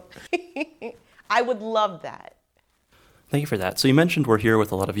out. I would love that. Thank you for that. So you mentioned we're here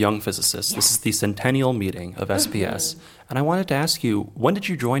with a lot of young physicists. Yes. This is the centennial meeting of SPS. And I wanted to ask you, when did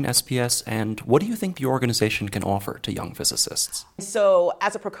you join SPS, and what do you think the organization can offer to young physicists? So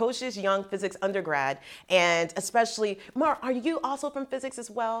as a precocious young physics undergrad, and especially, Maura, are you also from physics as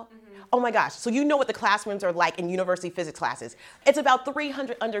well? Mm-hmm. Oh my gosh, so you know what the classrooms are like in university physics classes. It's about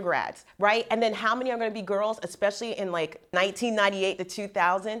 300 undergrads, right? And then how many are going to be girls, especially in like 1998 to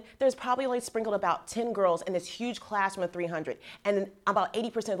 2000? There's probably only sprinkled about 10 girls in this huge classroom of 300. And then about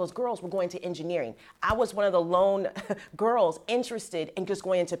 80% of those girls were going to engineering. I was one of the lone girls interested in just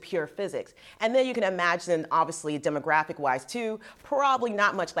going into pure physics. And then you can imagine, obviously, demographic-wise too, probably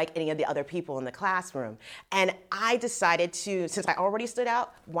not much like any of the other people in the classroom. And I decided to, since I already stood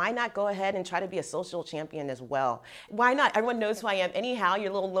out, why not go ahead and try to be a social champion as well? Why not? Everyone knows who I am anyhow,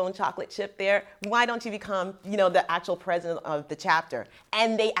 your little lone chocolate chip there. Why don't you become, the actual president of the chapter?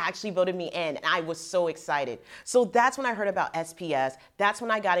 And they actually voted me in, and I was so excited. So that's when I heard about SPS. That's when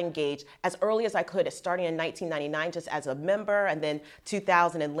I got engaged as early as I could, starting in 1999 just as a member, and then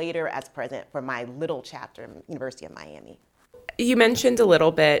 2000 and later as president for my little chapter in University of Miami. You mentioned a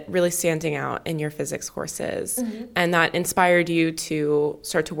little bit really standing out in your physics courses, mm-hmm. and that inspired you to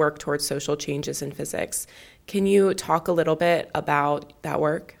start to work towards social changes in physics. Can you talk a little bit about that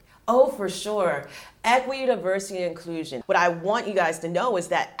work? Oh, for sure. Equity, diversity, and inclusion. What I want you guys to know is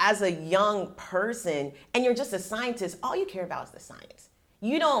that as a young person, and you're just a scientist, all you care about is the science.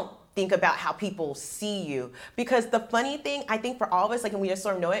 You don't think about how people see you. Because the funny thing, I think for all of us, like when we just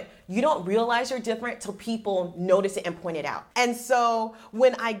sort of know it, you don't realize you're different till people notice it and point it out. And so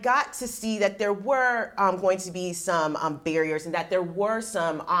when I got to see that there were going to be some barriers and that there were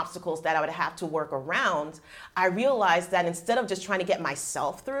some obstacles that I would have to work around, I realized that instead of just trying to get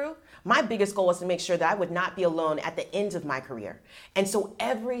myself through, my biggest goal was to make sure that I would not be alone at the end of my career. And so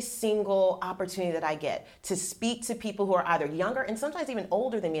every single opportunity that I get to speak to people who are either younger and sometimes even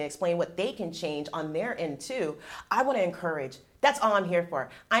older than me and explain what they can change on their end too, I want to encourage. That's all I'm here for.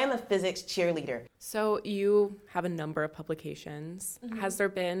 I am a physics cheerleader. So you have a number of publications. Mm-hmm. Has there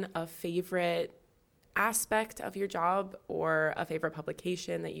been a favorite aspect of your job or a favorite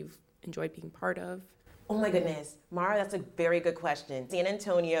publication that you've enjoyed being part of? Oh my goodness, Maura, that's a very good question. San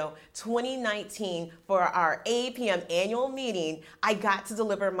Antonio, 2019, for our AAPM annual meeting, I got to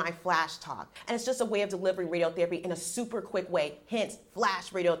deliver my flash talk. And it's just a way of delivering radiotherapy in a super quick way, hence flash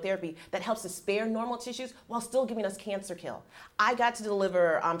radiotherapy that helps to spare normal tissues while still giving us cancer kill. I got to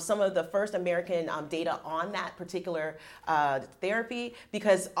deliver some of the first American data on that particular therapy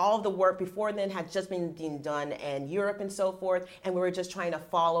because all of the work before then had just been being done in Europe and so forth, and we were just trying to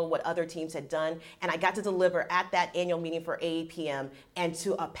follow what other teams had done. And I got to deliver at that annual meeting for AAPM and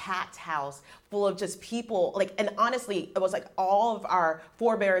to a packed house full of just people, and honestly, it was like all of our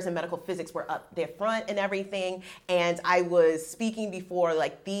forebears in medical physics were up there front and everything, and I was speaking before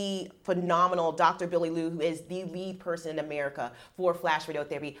the phenomenal Dr. Billy Liu, who is the lead person in America for flash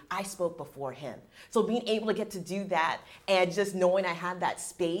radiotherapy. I spoke before him. So being able to get to do that and just knowing I had that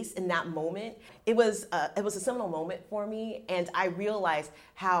space in that moment, it was a seminal moment for me, and I realized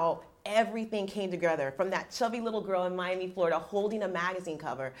how everything came together, from that chubby little girl in Miami, Florida, holding a magazine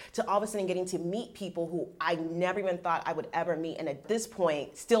cover, to all of a sudden getting to meet people who I never even thought I would ever meet. And at this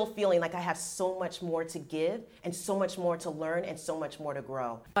point, still feeling like I have so much more to give and so much more to learn and so much more to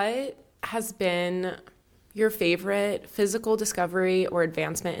grow. What has been your favorite physical discovery or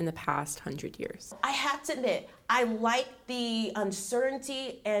advancement in the past 100 years? I have to admit, I like the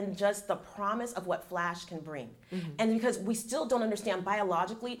uncertainty and just the promise of what flash can bring. Mm-hmm. And because we still don't understand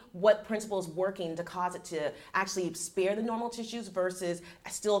biologically what principle is working to cause it to actually spare the normal tissues versus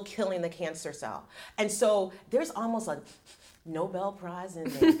still killing the cancer cell. And so there's almost a Nobel Prize in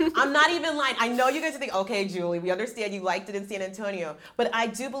there. I'm not even lying. I know you guys think, okay, Julie, we understand you liked it in San Antonio, but I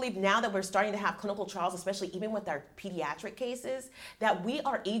do believe now that we're starting to have clinical trials, especially even with our pediatric cases, that we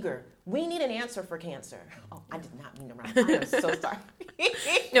are eager. We need an answer for cancer. Oh, I did not mean to rhyme. I am so sorry.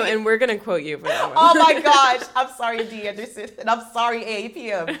 No, and we're going to quote you for that one. Oh my gosh. I'm sorry, D. Anderson, and I'm sorry,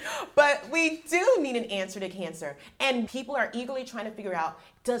 AAPM. But we do need an answer to cancer. And people are eagerly trying to figure out,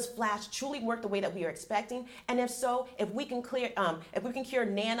 does flash truly work the way that we are expecting? And if so, if we can cure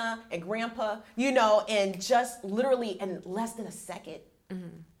Nana and Grandpa, in just literally in less than a second, mm-hmm.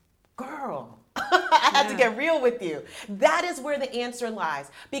 Girl, I have to get real with you. That is where the answer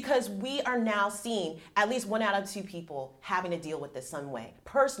lies, because we are now seeing at least 1 out of 2 people having to deal with this some way,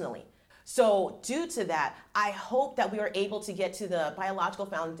 personally. So due to that, I hope that we are able to get to the biological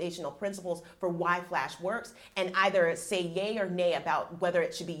foundational principles for why flash works and either say yay or nay about whether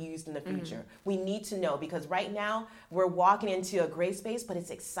it should be used in the future. Mm-hmm. We need to know, because right now we're walking into a gray space, but it's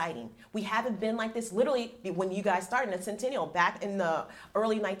exciting. We haven't been like this literally when you guys started in the Centennial back in the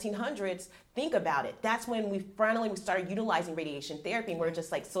early 1900s. think about it. That's when we finally started utilizing radiation therapy, and we're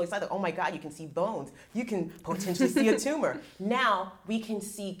just like so excited. Oh my God, you can see bones. You can potentially see a tumor. Now we can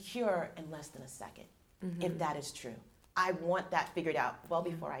see cure in less than a second, if that is true. I want that figured out well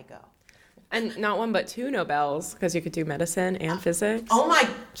before I go. And not one but two Nobels, because you could do medicine and physics. Oh my!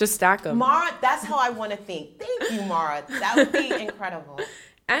 Just stack them. Maura, that's how I want to think. Thank you, Maura. That would be incredible.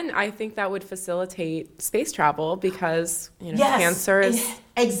 And I think that would facilitate space travel because, you know, yes, cancer is...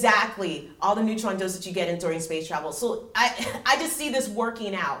 Exactly. All the neutron doses that you get in during space travel. So I just see this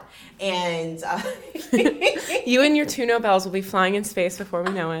working out. And... You and your two Nobels will be flying in space before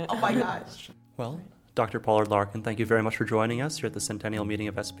we know it. Oh my gosh. Well, Dr. Pollard-Larkin, thank you very much for joining us here at the Centennial Meeting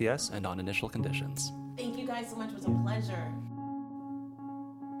of SPS and on Initial Conditions. Thank you guys so much. It was a pleasure.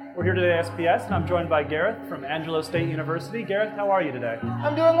 We're here today at SPS, and I'm joined by Gareth from Angelo State University. Gareth, how are you today?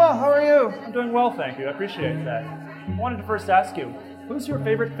 I'm doing well. How are you? I'm doing well, thank you. I appreciate that. I wanted to first ask you, who's your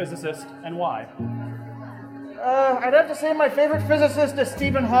favorite physicist and why? I'd have to say my favorite physicist is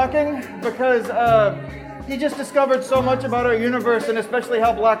Stephen Hawking because he just discovered so much about our universe and especially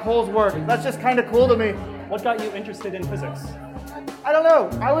how black holes work. That's just kind of cool to me. What got you interested in physics? I don't know.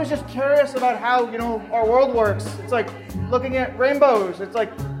 I was just curious about how, our world works. It's like looking at rainbows. It's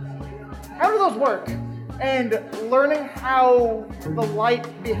like, how do those work? And learning how the light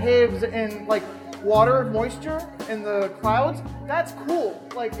behaves in like water, moisture, in the clouds, that's cool.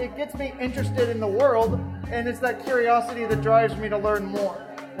 Like it gets me interested in the world, and it's that curiosity that drives me to learn more.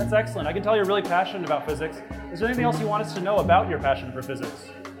 That's excellent. I can tell you're really passionate about physics. Is there anything else you want us to know about your passion for physics?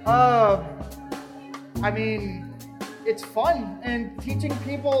 I mean, it's fun, and teaching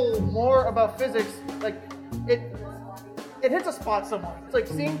people more about physics, like it hits a spot somewhere. It's like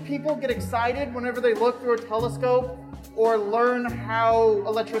seeing people get excited whenever they look through a telescope or learn how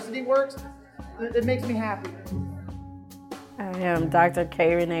electricity works. It makes me happy. I am Dr.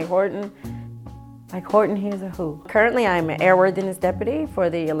 K. Renee Horton. Like Horton, here's a who. Currently, I'm an airworthiness deputy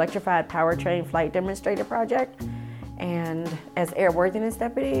for the Electrified Powertrain Flight Demonstrator Project. And as airworthiness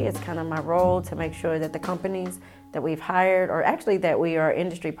deputy, it's kind of my role to make sure that the companies that we've hired, or actually that we are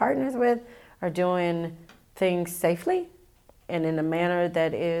industry partners with, are doing things safely and in a manner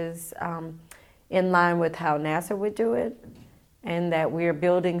that is in line with how NASA would do it, and that we're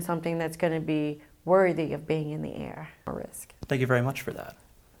building something that's going to be worthy of being in the air. A risk. Thank you very much for that.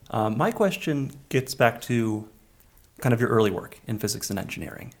 My question gets back to kind of your early work in physics and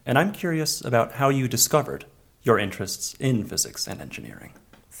engineering, and I'm curious about how you discovered your interests in physics and engineering.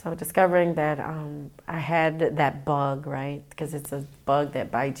 So discovering that I had that bug, right? Because it's a bug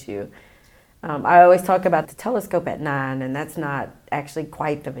that bites you. I always talk about the telescope at 9, and that's not actually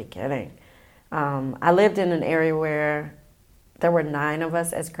quite the beginning. I lived in an area where there were 9 of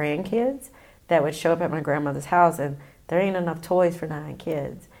us as grandkids that would show up at my grandmother's house, and there ain't enough toys for 9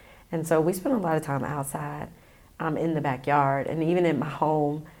 kids. And so we spent a lot of time outside in the backyard, and even in my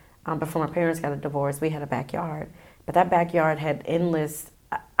home, before my parents got a divorce, we had a backyard. But that backyard had endless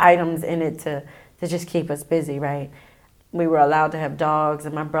items in it to just keep us busy, right? We were allowed to have dogs,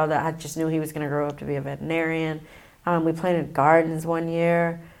 and my brother, I just knew he was going to grow up to be a veterinarian. We planted gardens one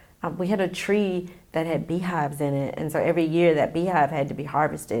year. We had a tree that had beehives in it, and so every year that beehive had to be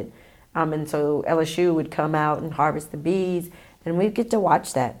harvested. And so LSU would come out and harvest the bees, and we'd get to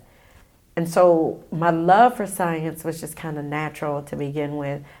watch that. And so my love for science was just kind of natural to begin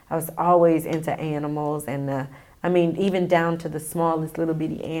with. I was always into animals, and even down to the smallest little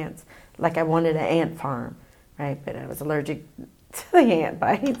bitty ants. Like I wanted an ant farm, right? But I was allergic to the ant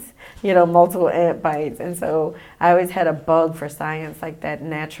bites, multiple ant bites. And so I always had a bug for science, like that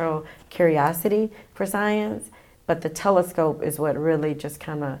natural curiosity for science. But the telescope is what really just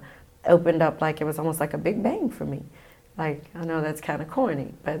kind of opened up, like it was almost like a big bang for me. Like, I know that's kind of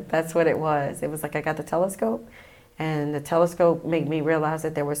corny, but that's what it was. It was like I got the telescope, and the telescope made me realize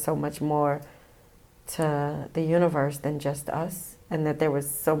that there was so much more to the universe than just us, and that there was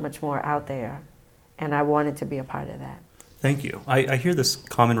so much more out there, and I wanted to be a part of that. Thank you. I hear this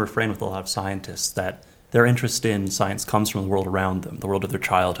common refrain with a lot of scientists that their interest in science comes from the world around them, the world of their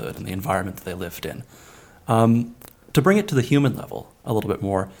childhood and the environment that they lived in. To bring it to the human level a little bit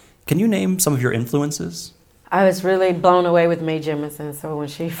more, can you name some of your influences? I was really blown away with Mae Jemison. So when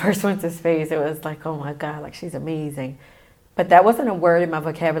she first went to space, it was like, oh my God, like she's amazing. But that wasn't a word in my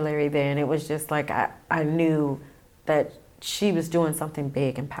vocabulary then. It was just like I knew that she was doing something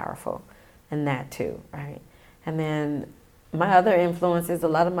big and powerful, and that too, right? And then a lot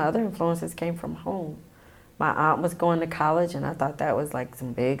of my other influences came from home. My aunt was going to college, and I thought that was like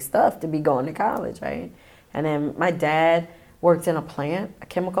some big stuff to be going to college, right? And then my dad worked in a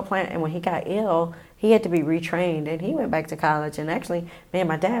chemical plant, and when he got ill, he had to be retrained, and he went back to college. And actually, me and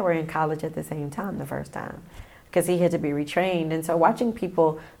my dad were in college at the same time the first time, because he had to be retrained. And so watching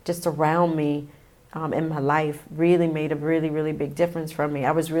people just around me in my life really made a really, really big difference for me.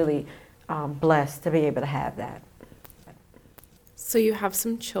 I was really blessed to be able to have that. So you have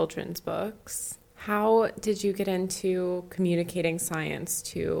some children's books. How did you get into communicating science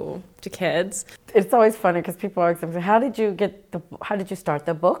to kids? It's always funny because people always say, how did you start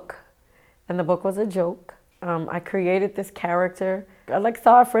the book? And the book was a joke. I created this character. I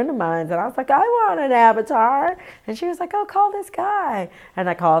saw a friend of mine, and I was like, I want an avatar. And she was like, oh, call this guy. And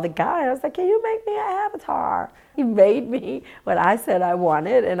I called the guy, and I was like, can you make me an avatar? He made me what I said I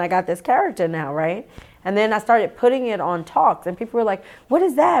wanted, and I got this character now, right? And then I started putting it on talks, and people were like, what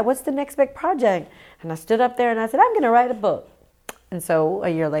is that? What's the next big project? And I stood up there and I said, I'm going to write a book. And so a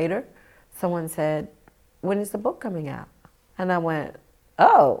year later, someone said, when is the book coming out? And I went,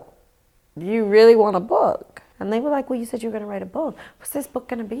 oh, you really want a book? And they were like, well, you said you were going to write a book. What's this book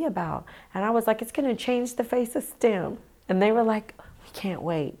going to be about? And I was like, it's going to change the face of STEM. And they were like, we can't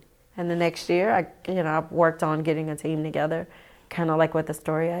wait. And the next year, I worked on getting a team together, kind of like what the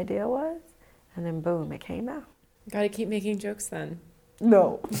story idea was. And then boom, it came out. Got to keep making jokes then.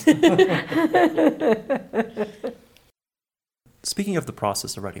 No. Speaking of the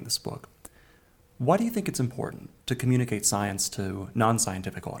process of writing this book, why do you think it's important to communicate science to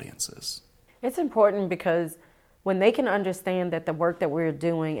non-scientific audiences? It's important because when they can understand that the work that we're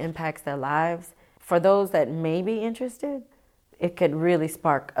doing impacts their lives, for those that may be interested, it could really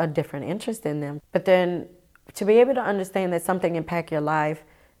spark a different interest in them. But then to be able to understand that something impacts your life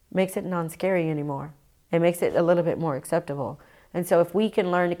makes it non-scary anymore. It makes it a little bit more acceptable. And so if we can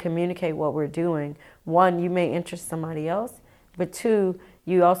learn to communicate what we're doing, one, you may interest somebody else, but two,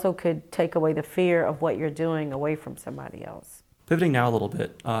 you also could take away the fear of what you're doing away from somebody else. Pivoting now a little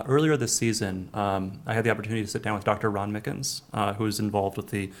bit, earlier this season, I had the opportunity to sit down with Dr. Ron Mickens, who is involved with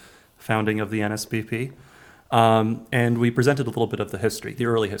the founding of the NSBP, and we presented a little bit of the history, the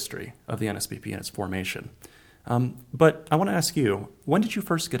early history of the NSBP and its formation. But I want to ask you, when did you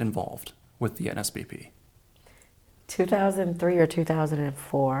first get involved with the NSBP? 2003 or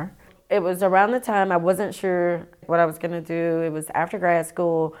 2004. It was around the time I wasn't sure what I was going to do. It was after grad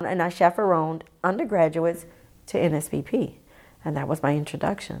school, and I chaperoned undergraduates to NSBP, and that was my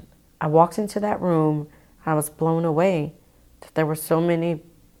introduction. I walked into that room, I was blown away that there were so many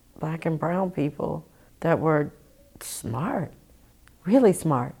black and brown people that were smart, really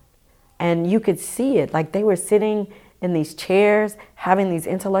smart. And you could see it, like they were sitting in these chairs, having these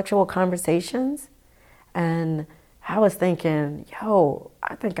intellectual conversations, and I was thinking, yo,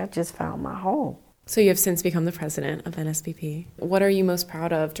 I think I just found my home. So you have since become the president of NSBP. What are you most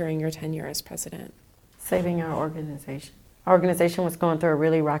proud of during your tenure as president? Saving our organization. Our organization was going through a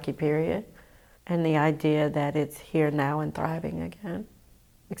really rocky period, and the idea that it's here now and thriving again,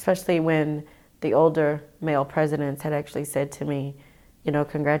 especially when the older male presidents had actually said to me, you know,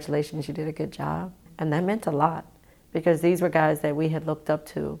 congratulations, you did a good job. And that meant a lot, because these were guys that we had looked up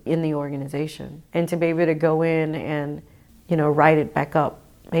to in the organization. And to be able to go in and, you know, write it back up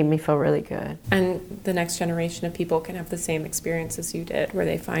made me feel really good. And the next generation of people can have the same experience as you did, where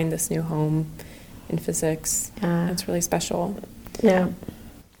they find this new home in physics. That's really special. Yeah.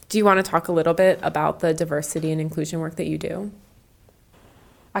 Do you want to talk a little bit about the diversity and inclusion work that you do?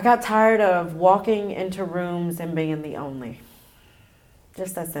 I got tired of walking into rooms and being the only.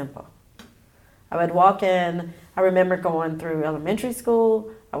 Just that simple. I would walk in, I remember going through elementary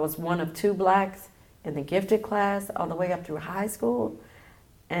school, I was one of 2 blacks in the gifted class all the way up through high school,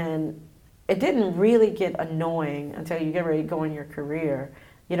 and it didn't really get annoying until you get ready to go in your career.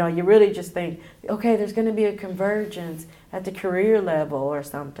 You know, you really just think, okay, there's going to be a convergence at the career level or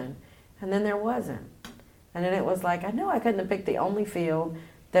something, and then there wasn't. And then it was like, I know I couldn't have picked the only field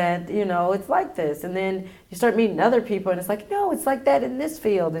that, you know, it's like this. And then you start meeting other people and it's like, no, it's like that in this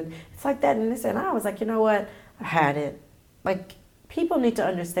field and it's like that in this. And I was like, you know what? I had it. Like, people need to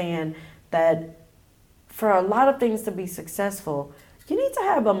understand that for a lot of things to be successful, you need to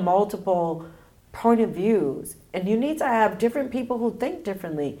have a multiple point of views, and you need to have different people who think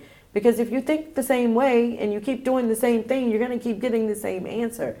differently. Because if you think the same way and you keep doing the same thing, you're going to keep getting the same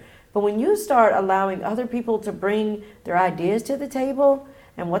answer. But when you start allowing other people to bring their ideas to the table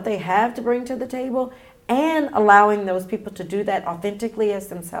and what they have to bring to the table, and allowing those people to do that authentically as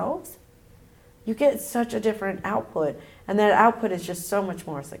themselves, you get such a different output, and that output is just so much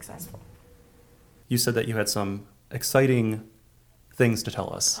more successful. You said that you had some exciting things to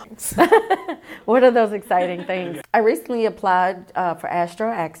tell us. What are those exciting things? I recently applied for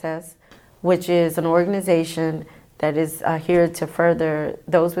Astro Access, which is an organization that is here to further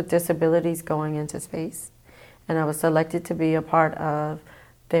those with disabilities going into space. And I was selected to be a part of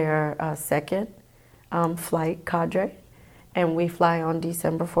their second flight cadre. And we fly on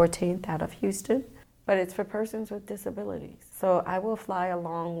December 14th out of Houston. But it's for persons with disabilities. So I will fly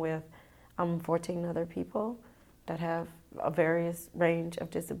along with 14 other people that have a various range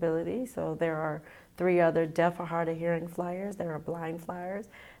of disabilities. So there are 3 other deaf or hard of hearing flyers, there are blind flyers,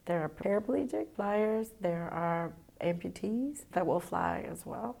 there are paraplegic flyers, there are amputees that will fly as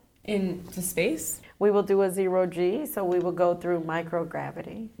well. Into space? We will do a 0G, so we will go through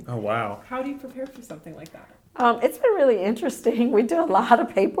microgravity. Oh, wow. How do you prepare for something like that? It's been really interesting. We do a lot of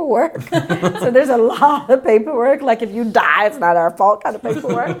paperwork. So there's a lot of paperwork. Like if you die, it's not our fault kind of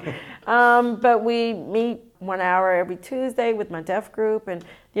paperwork. But we meet 1 hour every Tuesday with my deaf group and,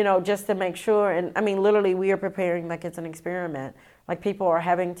 just to make sure. And I mean, literally we are preparing like it's an experiment. Like people are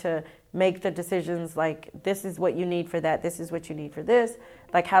having to make the decisions like this is what you need for that, this is what you need for this,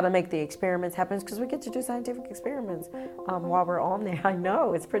 like how to make the experiments happen, because we get to do scientific experiments while we're on there. I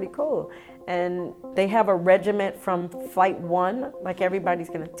know, it's pretty cool. And they have a regiment from flight 1, like everybody's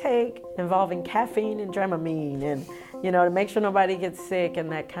gonna take, involving caffeine and Dramamine and, to make sure nobody gets sick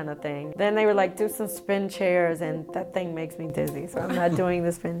and that kind of thing. Then they were like, do some spin chairs, and that thing makes me dizzy, so I'm not doing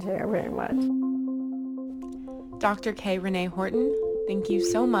the spin chair very much. Dr. K. Renee Horton, thank you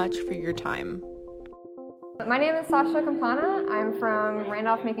so much for your time. My name is Sasha Campana. I'm from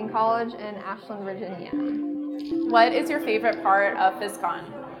Randolph-Macon College in Ashland, Virginia. What is your favorite part of PhysCon?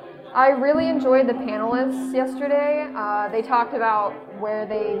 I really enjoyed the panelists yesterday. They talked about where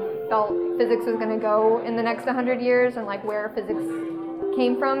they felt physics was going to go in the next 100 years and like where physics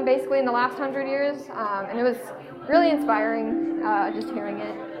came from basically in the last 100 years. And it was really inspiring just hearing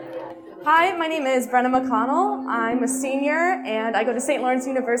it. Hi, my name is Brenna McConnell. I'm a senior and I go to St. Lawrence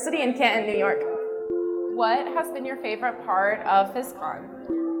University in Canton, New York. What has been your favorite part of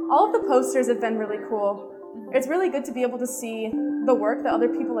PhysCon? All of the posters have been really cool. It's really good to be able to see the work that other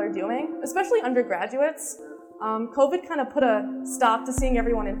people are doing, especially undergraduates. COVID kind of put a stop to seeing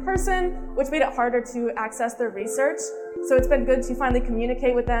everyone in person, which made it harder to access their research. So it's been good to finally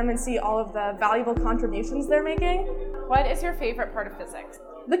communicate with them and see all of the valuable contributions they're making. What is your favorite part of physics?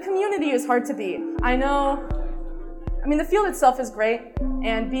 The community is hard to beat. The field itself is great,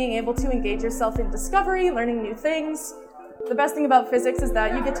 and being able to engage yourself in discovery, learning new things. The best thing about physics is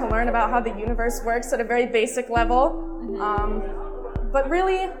that you get to learn about how the universe works at a very basic level. But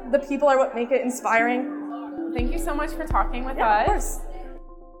really, the people are what make it inspiring. Thank you so much for talking with us. Of course.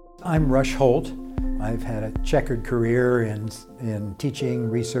 I'm Rush Holt. I've had a checkered career in teaching,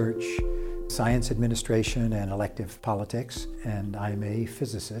 research, science administration, and elective politics, and I'm a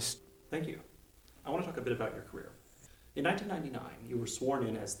physicist. Thank you. I want to talk a bit about your career. In 1999, you were sworn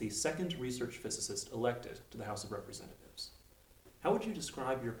in as the second research physicist elected to the House of Representatives. How would you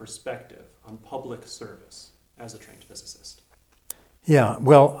describe your perspective on public service as a trained physicist? Yeah,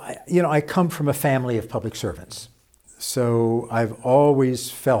 well, I come from a family of public servants, so I've always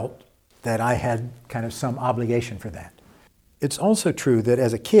felt that I had kind of some obligation for that. It's also true that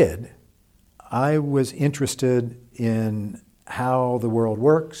as a kid, I was interested in how the world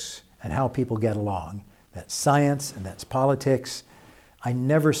works and how people get along. That's science and that's politics. I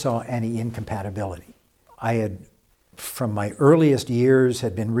never saw any incompatibility. I had, from my earliest years,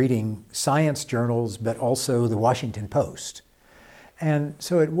 had been reading science journals, but also the Washington Post. And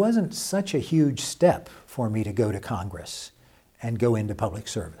so it wasn't such a huge step for me to go to Congress and go into public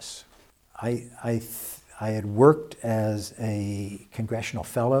service. I had worked as a congressional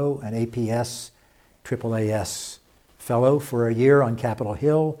fellow, an APS, AAAS fellow for a year on Capitol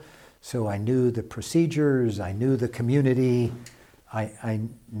Hill. So I knew the procedures, I knew the community, I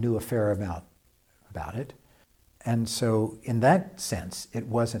knew a fair amount about it. And so in that sense, it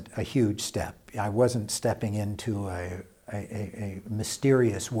wasn't a huge step. I wasn't stepping into a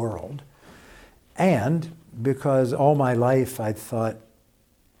mysterious world. And because all my life I thought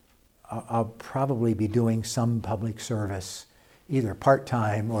I'll probably be doing some public service, either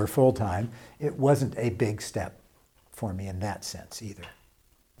part-time or full-time, it wasn't a big step for me in that sense either.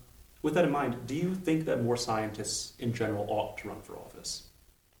 With that in mind, do you think that more scientists in general ought to run for office?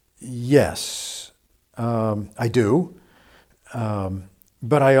 Yes, I do.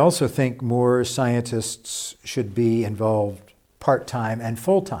 But I also think more scientists should be involved part-time and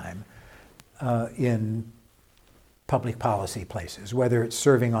full-time in public policy places, whether it's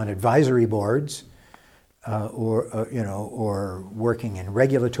serving on advisory boards or working in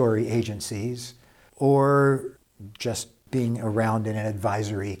regulatory agencies, or just being around in an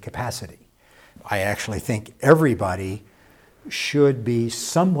advisory capacity. I actually think everybody should be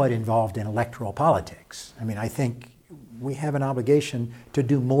somewhat involved in electoral politics. I mean, I think we have an obligation to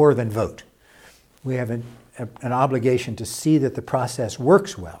do more than vote. We have an obligation to see that the process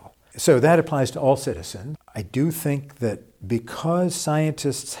works well. So that applies to all citizens. I do think that because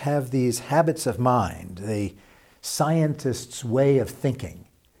scientists have these habits of mind, the scientist's way of thinking,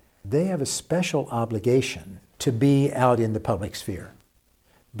 they have a special obligation to be out in the public sphere,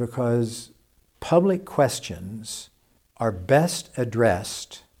 because public questions are best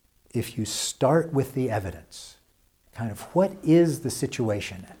addressed if you start with the evidence. Kind of what is the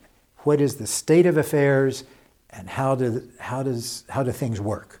situation? What is the state of affairs, and how do things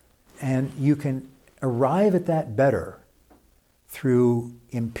work? And you can arrive at that better through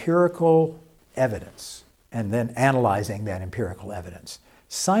empirical evidence and then analyzing that empirical evidence.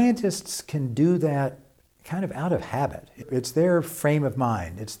 Scientists can do that kind of out of habit. It's their frame of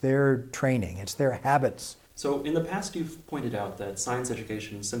mind, it's their training, it's their habits. So in the past, you've pointed out that science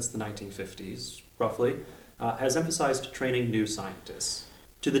education since the 1950s, roughly, has emphasized training new scientists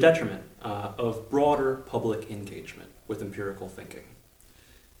to the detriment of broader public engagement with empirical thinking.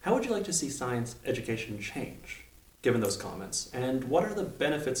 How would you like to see science education change, given those comments? And what are the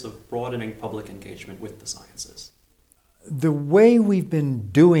benefits of broadening public engagement with the sciences? The way we've been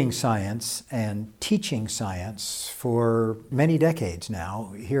doing science and teaching science for many decades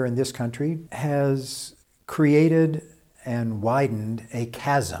now here in this country has created and widened a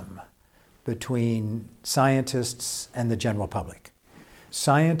chasm between scientists and the general public.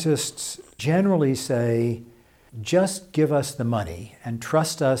 Scientists generally say, just give us the money and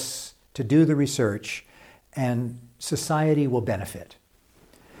trust us to do the research and society will benefit.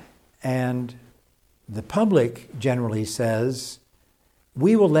 And the public generally says,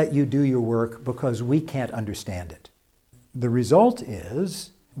 we will let you do your work because we can't understand it. The result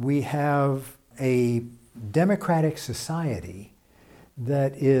is we have a democratic society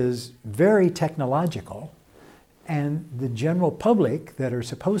that is very technological, and the general public that are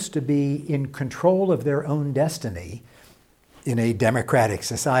supposed to be in control of their own destiny in a democratic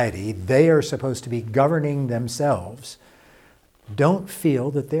society, they are supposed to be governing themselves, don't feel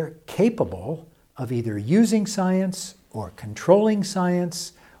that they're capable of either using science or controlling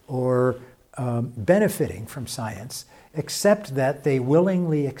science or benefiting from science, except that they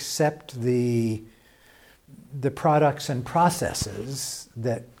willingly accept the products and processes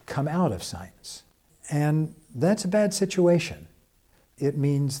that come out of science. And that's a bad situation. It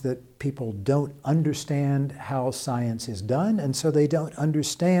means that people don't understand how science is done, and so they don't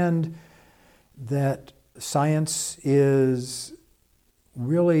understand that science is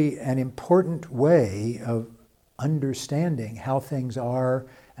really an important way of understanding how things are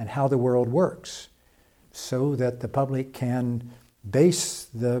and how the world works, so that the public can base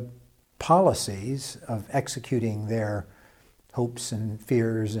the policies of executing their hopes and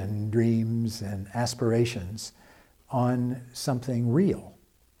fears and dreams and aspirations on something real.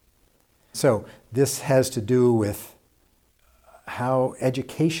 So this has to do with how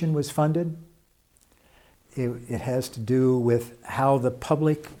education was funded. It has to do with how the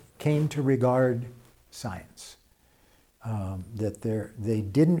public came to regard science. That they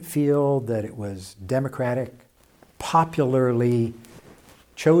didn't feel that it was democratic, popularly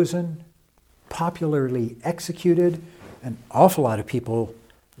chosen, popularly executed. An awful lot of people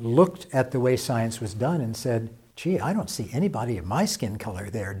looked at the way science was done and said, gee, I don't see anybody of my skin color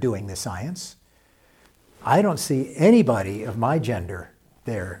there doing the science. I don't see anybody of my gender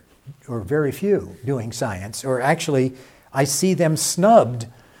there, or very few, doing science. Or actually, I see them snubbed.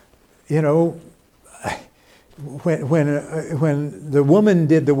 You know, when the woman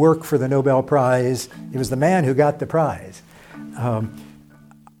did the work for the Nobel Prize, it was the man who got the prize.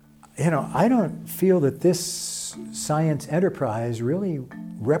 I don't feel that this science enterprise really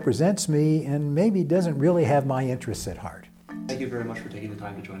represents me and maybe doesn't really have my interests at heart. Thank you very much for taking the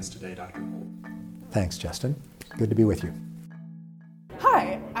time to join us today, Dr. Holt. Thanks, Justin. Good to be with you.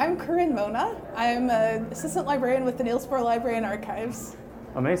 Hi, I'm Corinne Mona. I'm an assistant librarian with the Niels Bohr Library and Archives.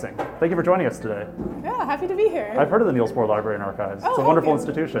 Amazing. Thank you for joining us today. Yeah, happy to be here. I've heard of the Niels Bohr Library and Archives. It's a wonderful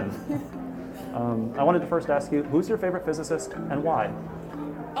institution. I wanted to first ask you, who's your favorite physicist and why?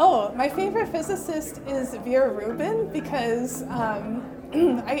 Oh, my favorite physicist is Vera Rubin because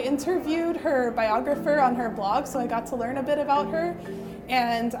I interviewed her biographer on her blog, so I got to learn a bit about her,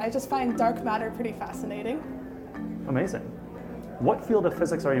 and I just find dark matter pretty fascinating. Amazing. What field of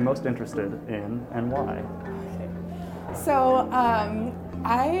physics are you most interested in and why? So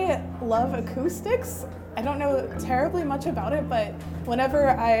I love acoustics. I don't know terribly much about it, but whenever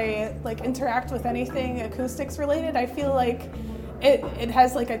I interact with anything acoustics related, I feel like it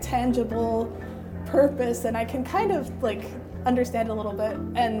has a tangible purpose, and I can kind of understand a little bit.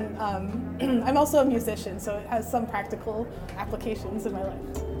 And I'm also a musician, so it has some practical applications in my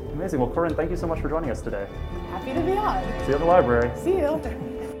life. Amazing. Well, Corinne, thank you so much for joining us today. Happy to be on. See you at the library. See you.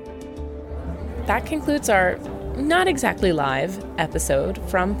 That concludes our not exactly live episode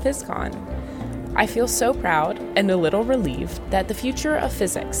from PhysCon. I feel so proud and a little relieved that the future of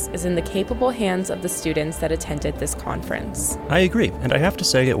physics is in the capable hands of the students that attended this conference. I agree, and I have to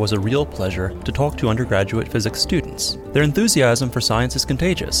say it was a real pleasure to talk to undergraduate physics students. Their enthusiasm for science is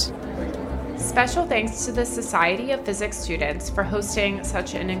contagious. Special thanks to the Society of Physics students for hosting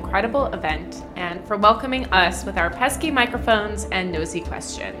such an incredible event and for welcoming us with our pesky microphones and nosy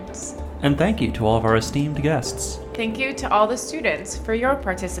questions. And thank you to all of our esteemed guests. Thank you to all the students for your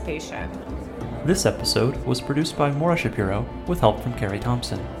participation. This episode was produced by Maura Shapiro with help from Carrie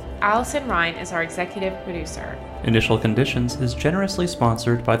Thompson. Allison Ryan is our executive producer. Initial Conditions is generously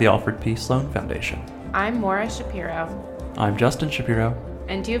sponsored by the Alfred P. Sloan Foundation. I'm Maura Shapiro. I'm Justin Shapiro.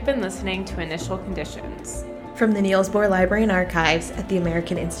 And you've been listening to Initial Conditions. From the Niels Bohr Library and Archives at the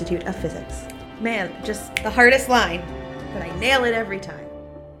American Institute of Physics. Man, just the hardest line, but I nail it every time.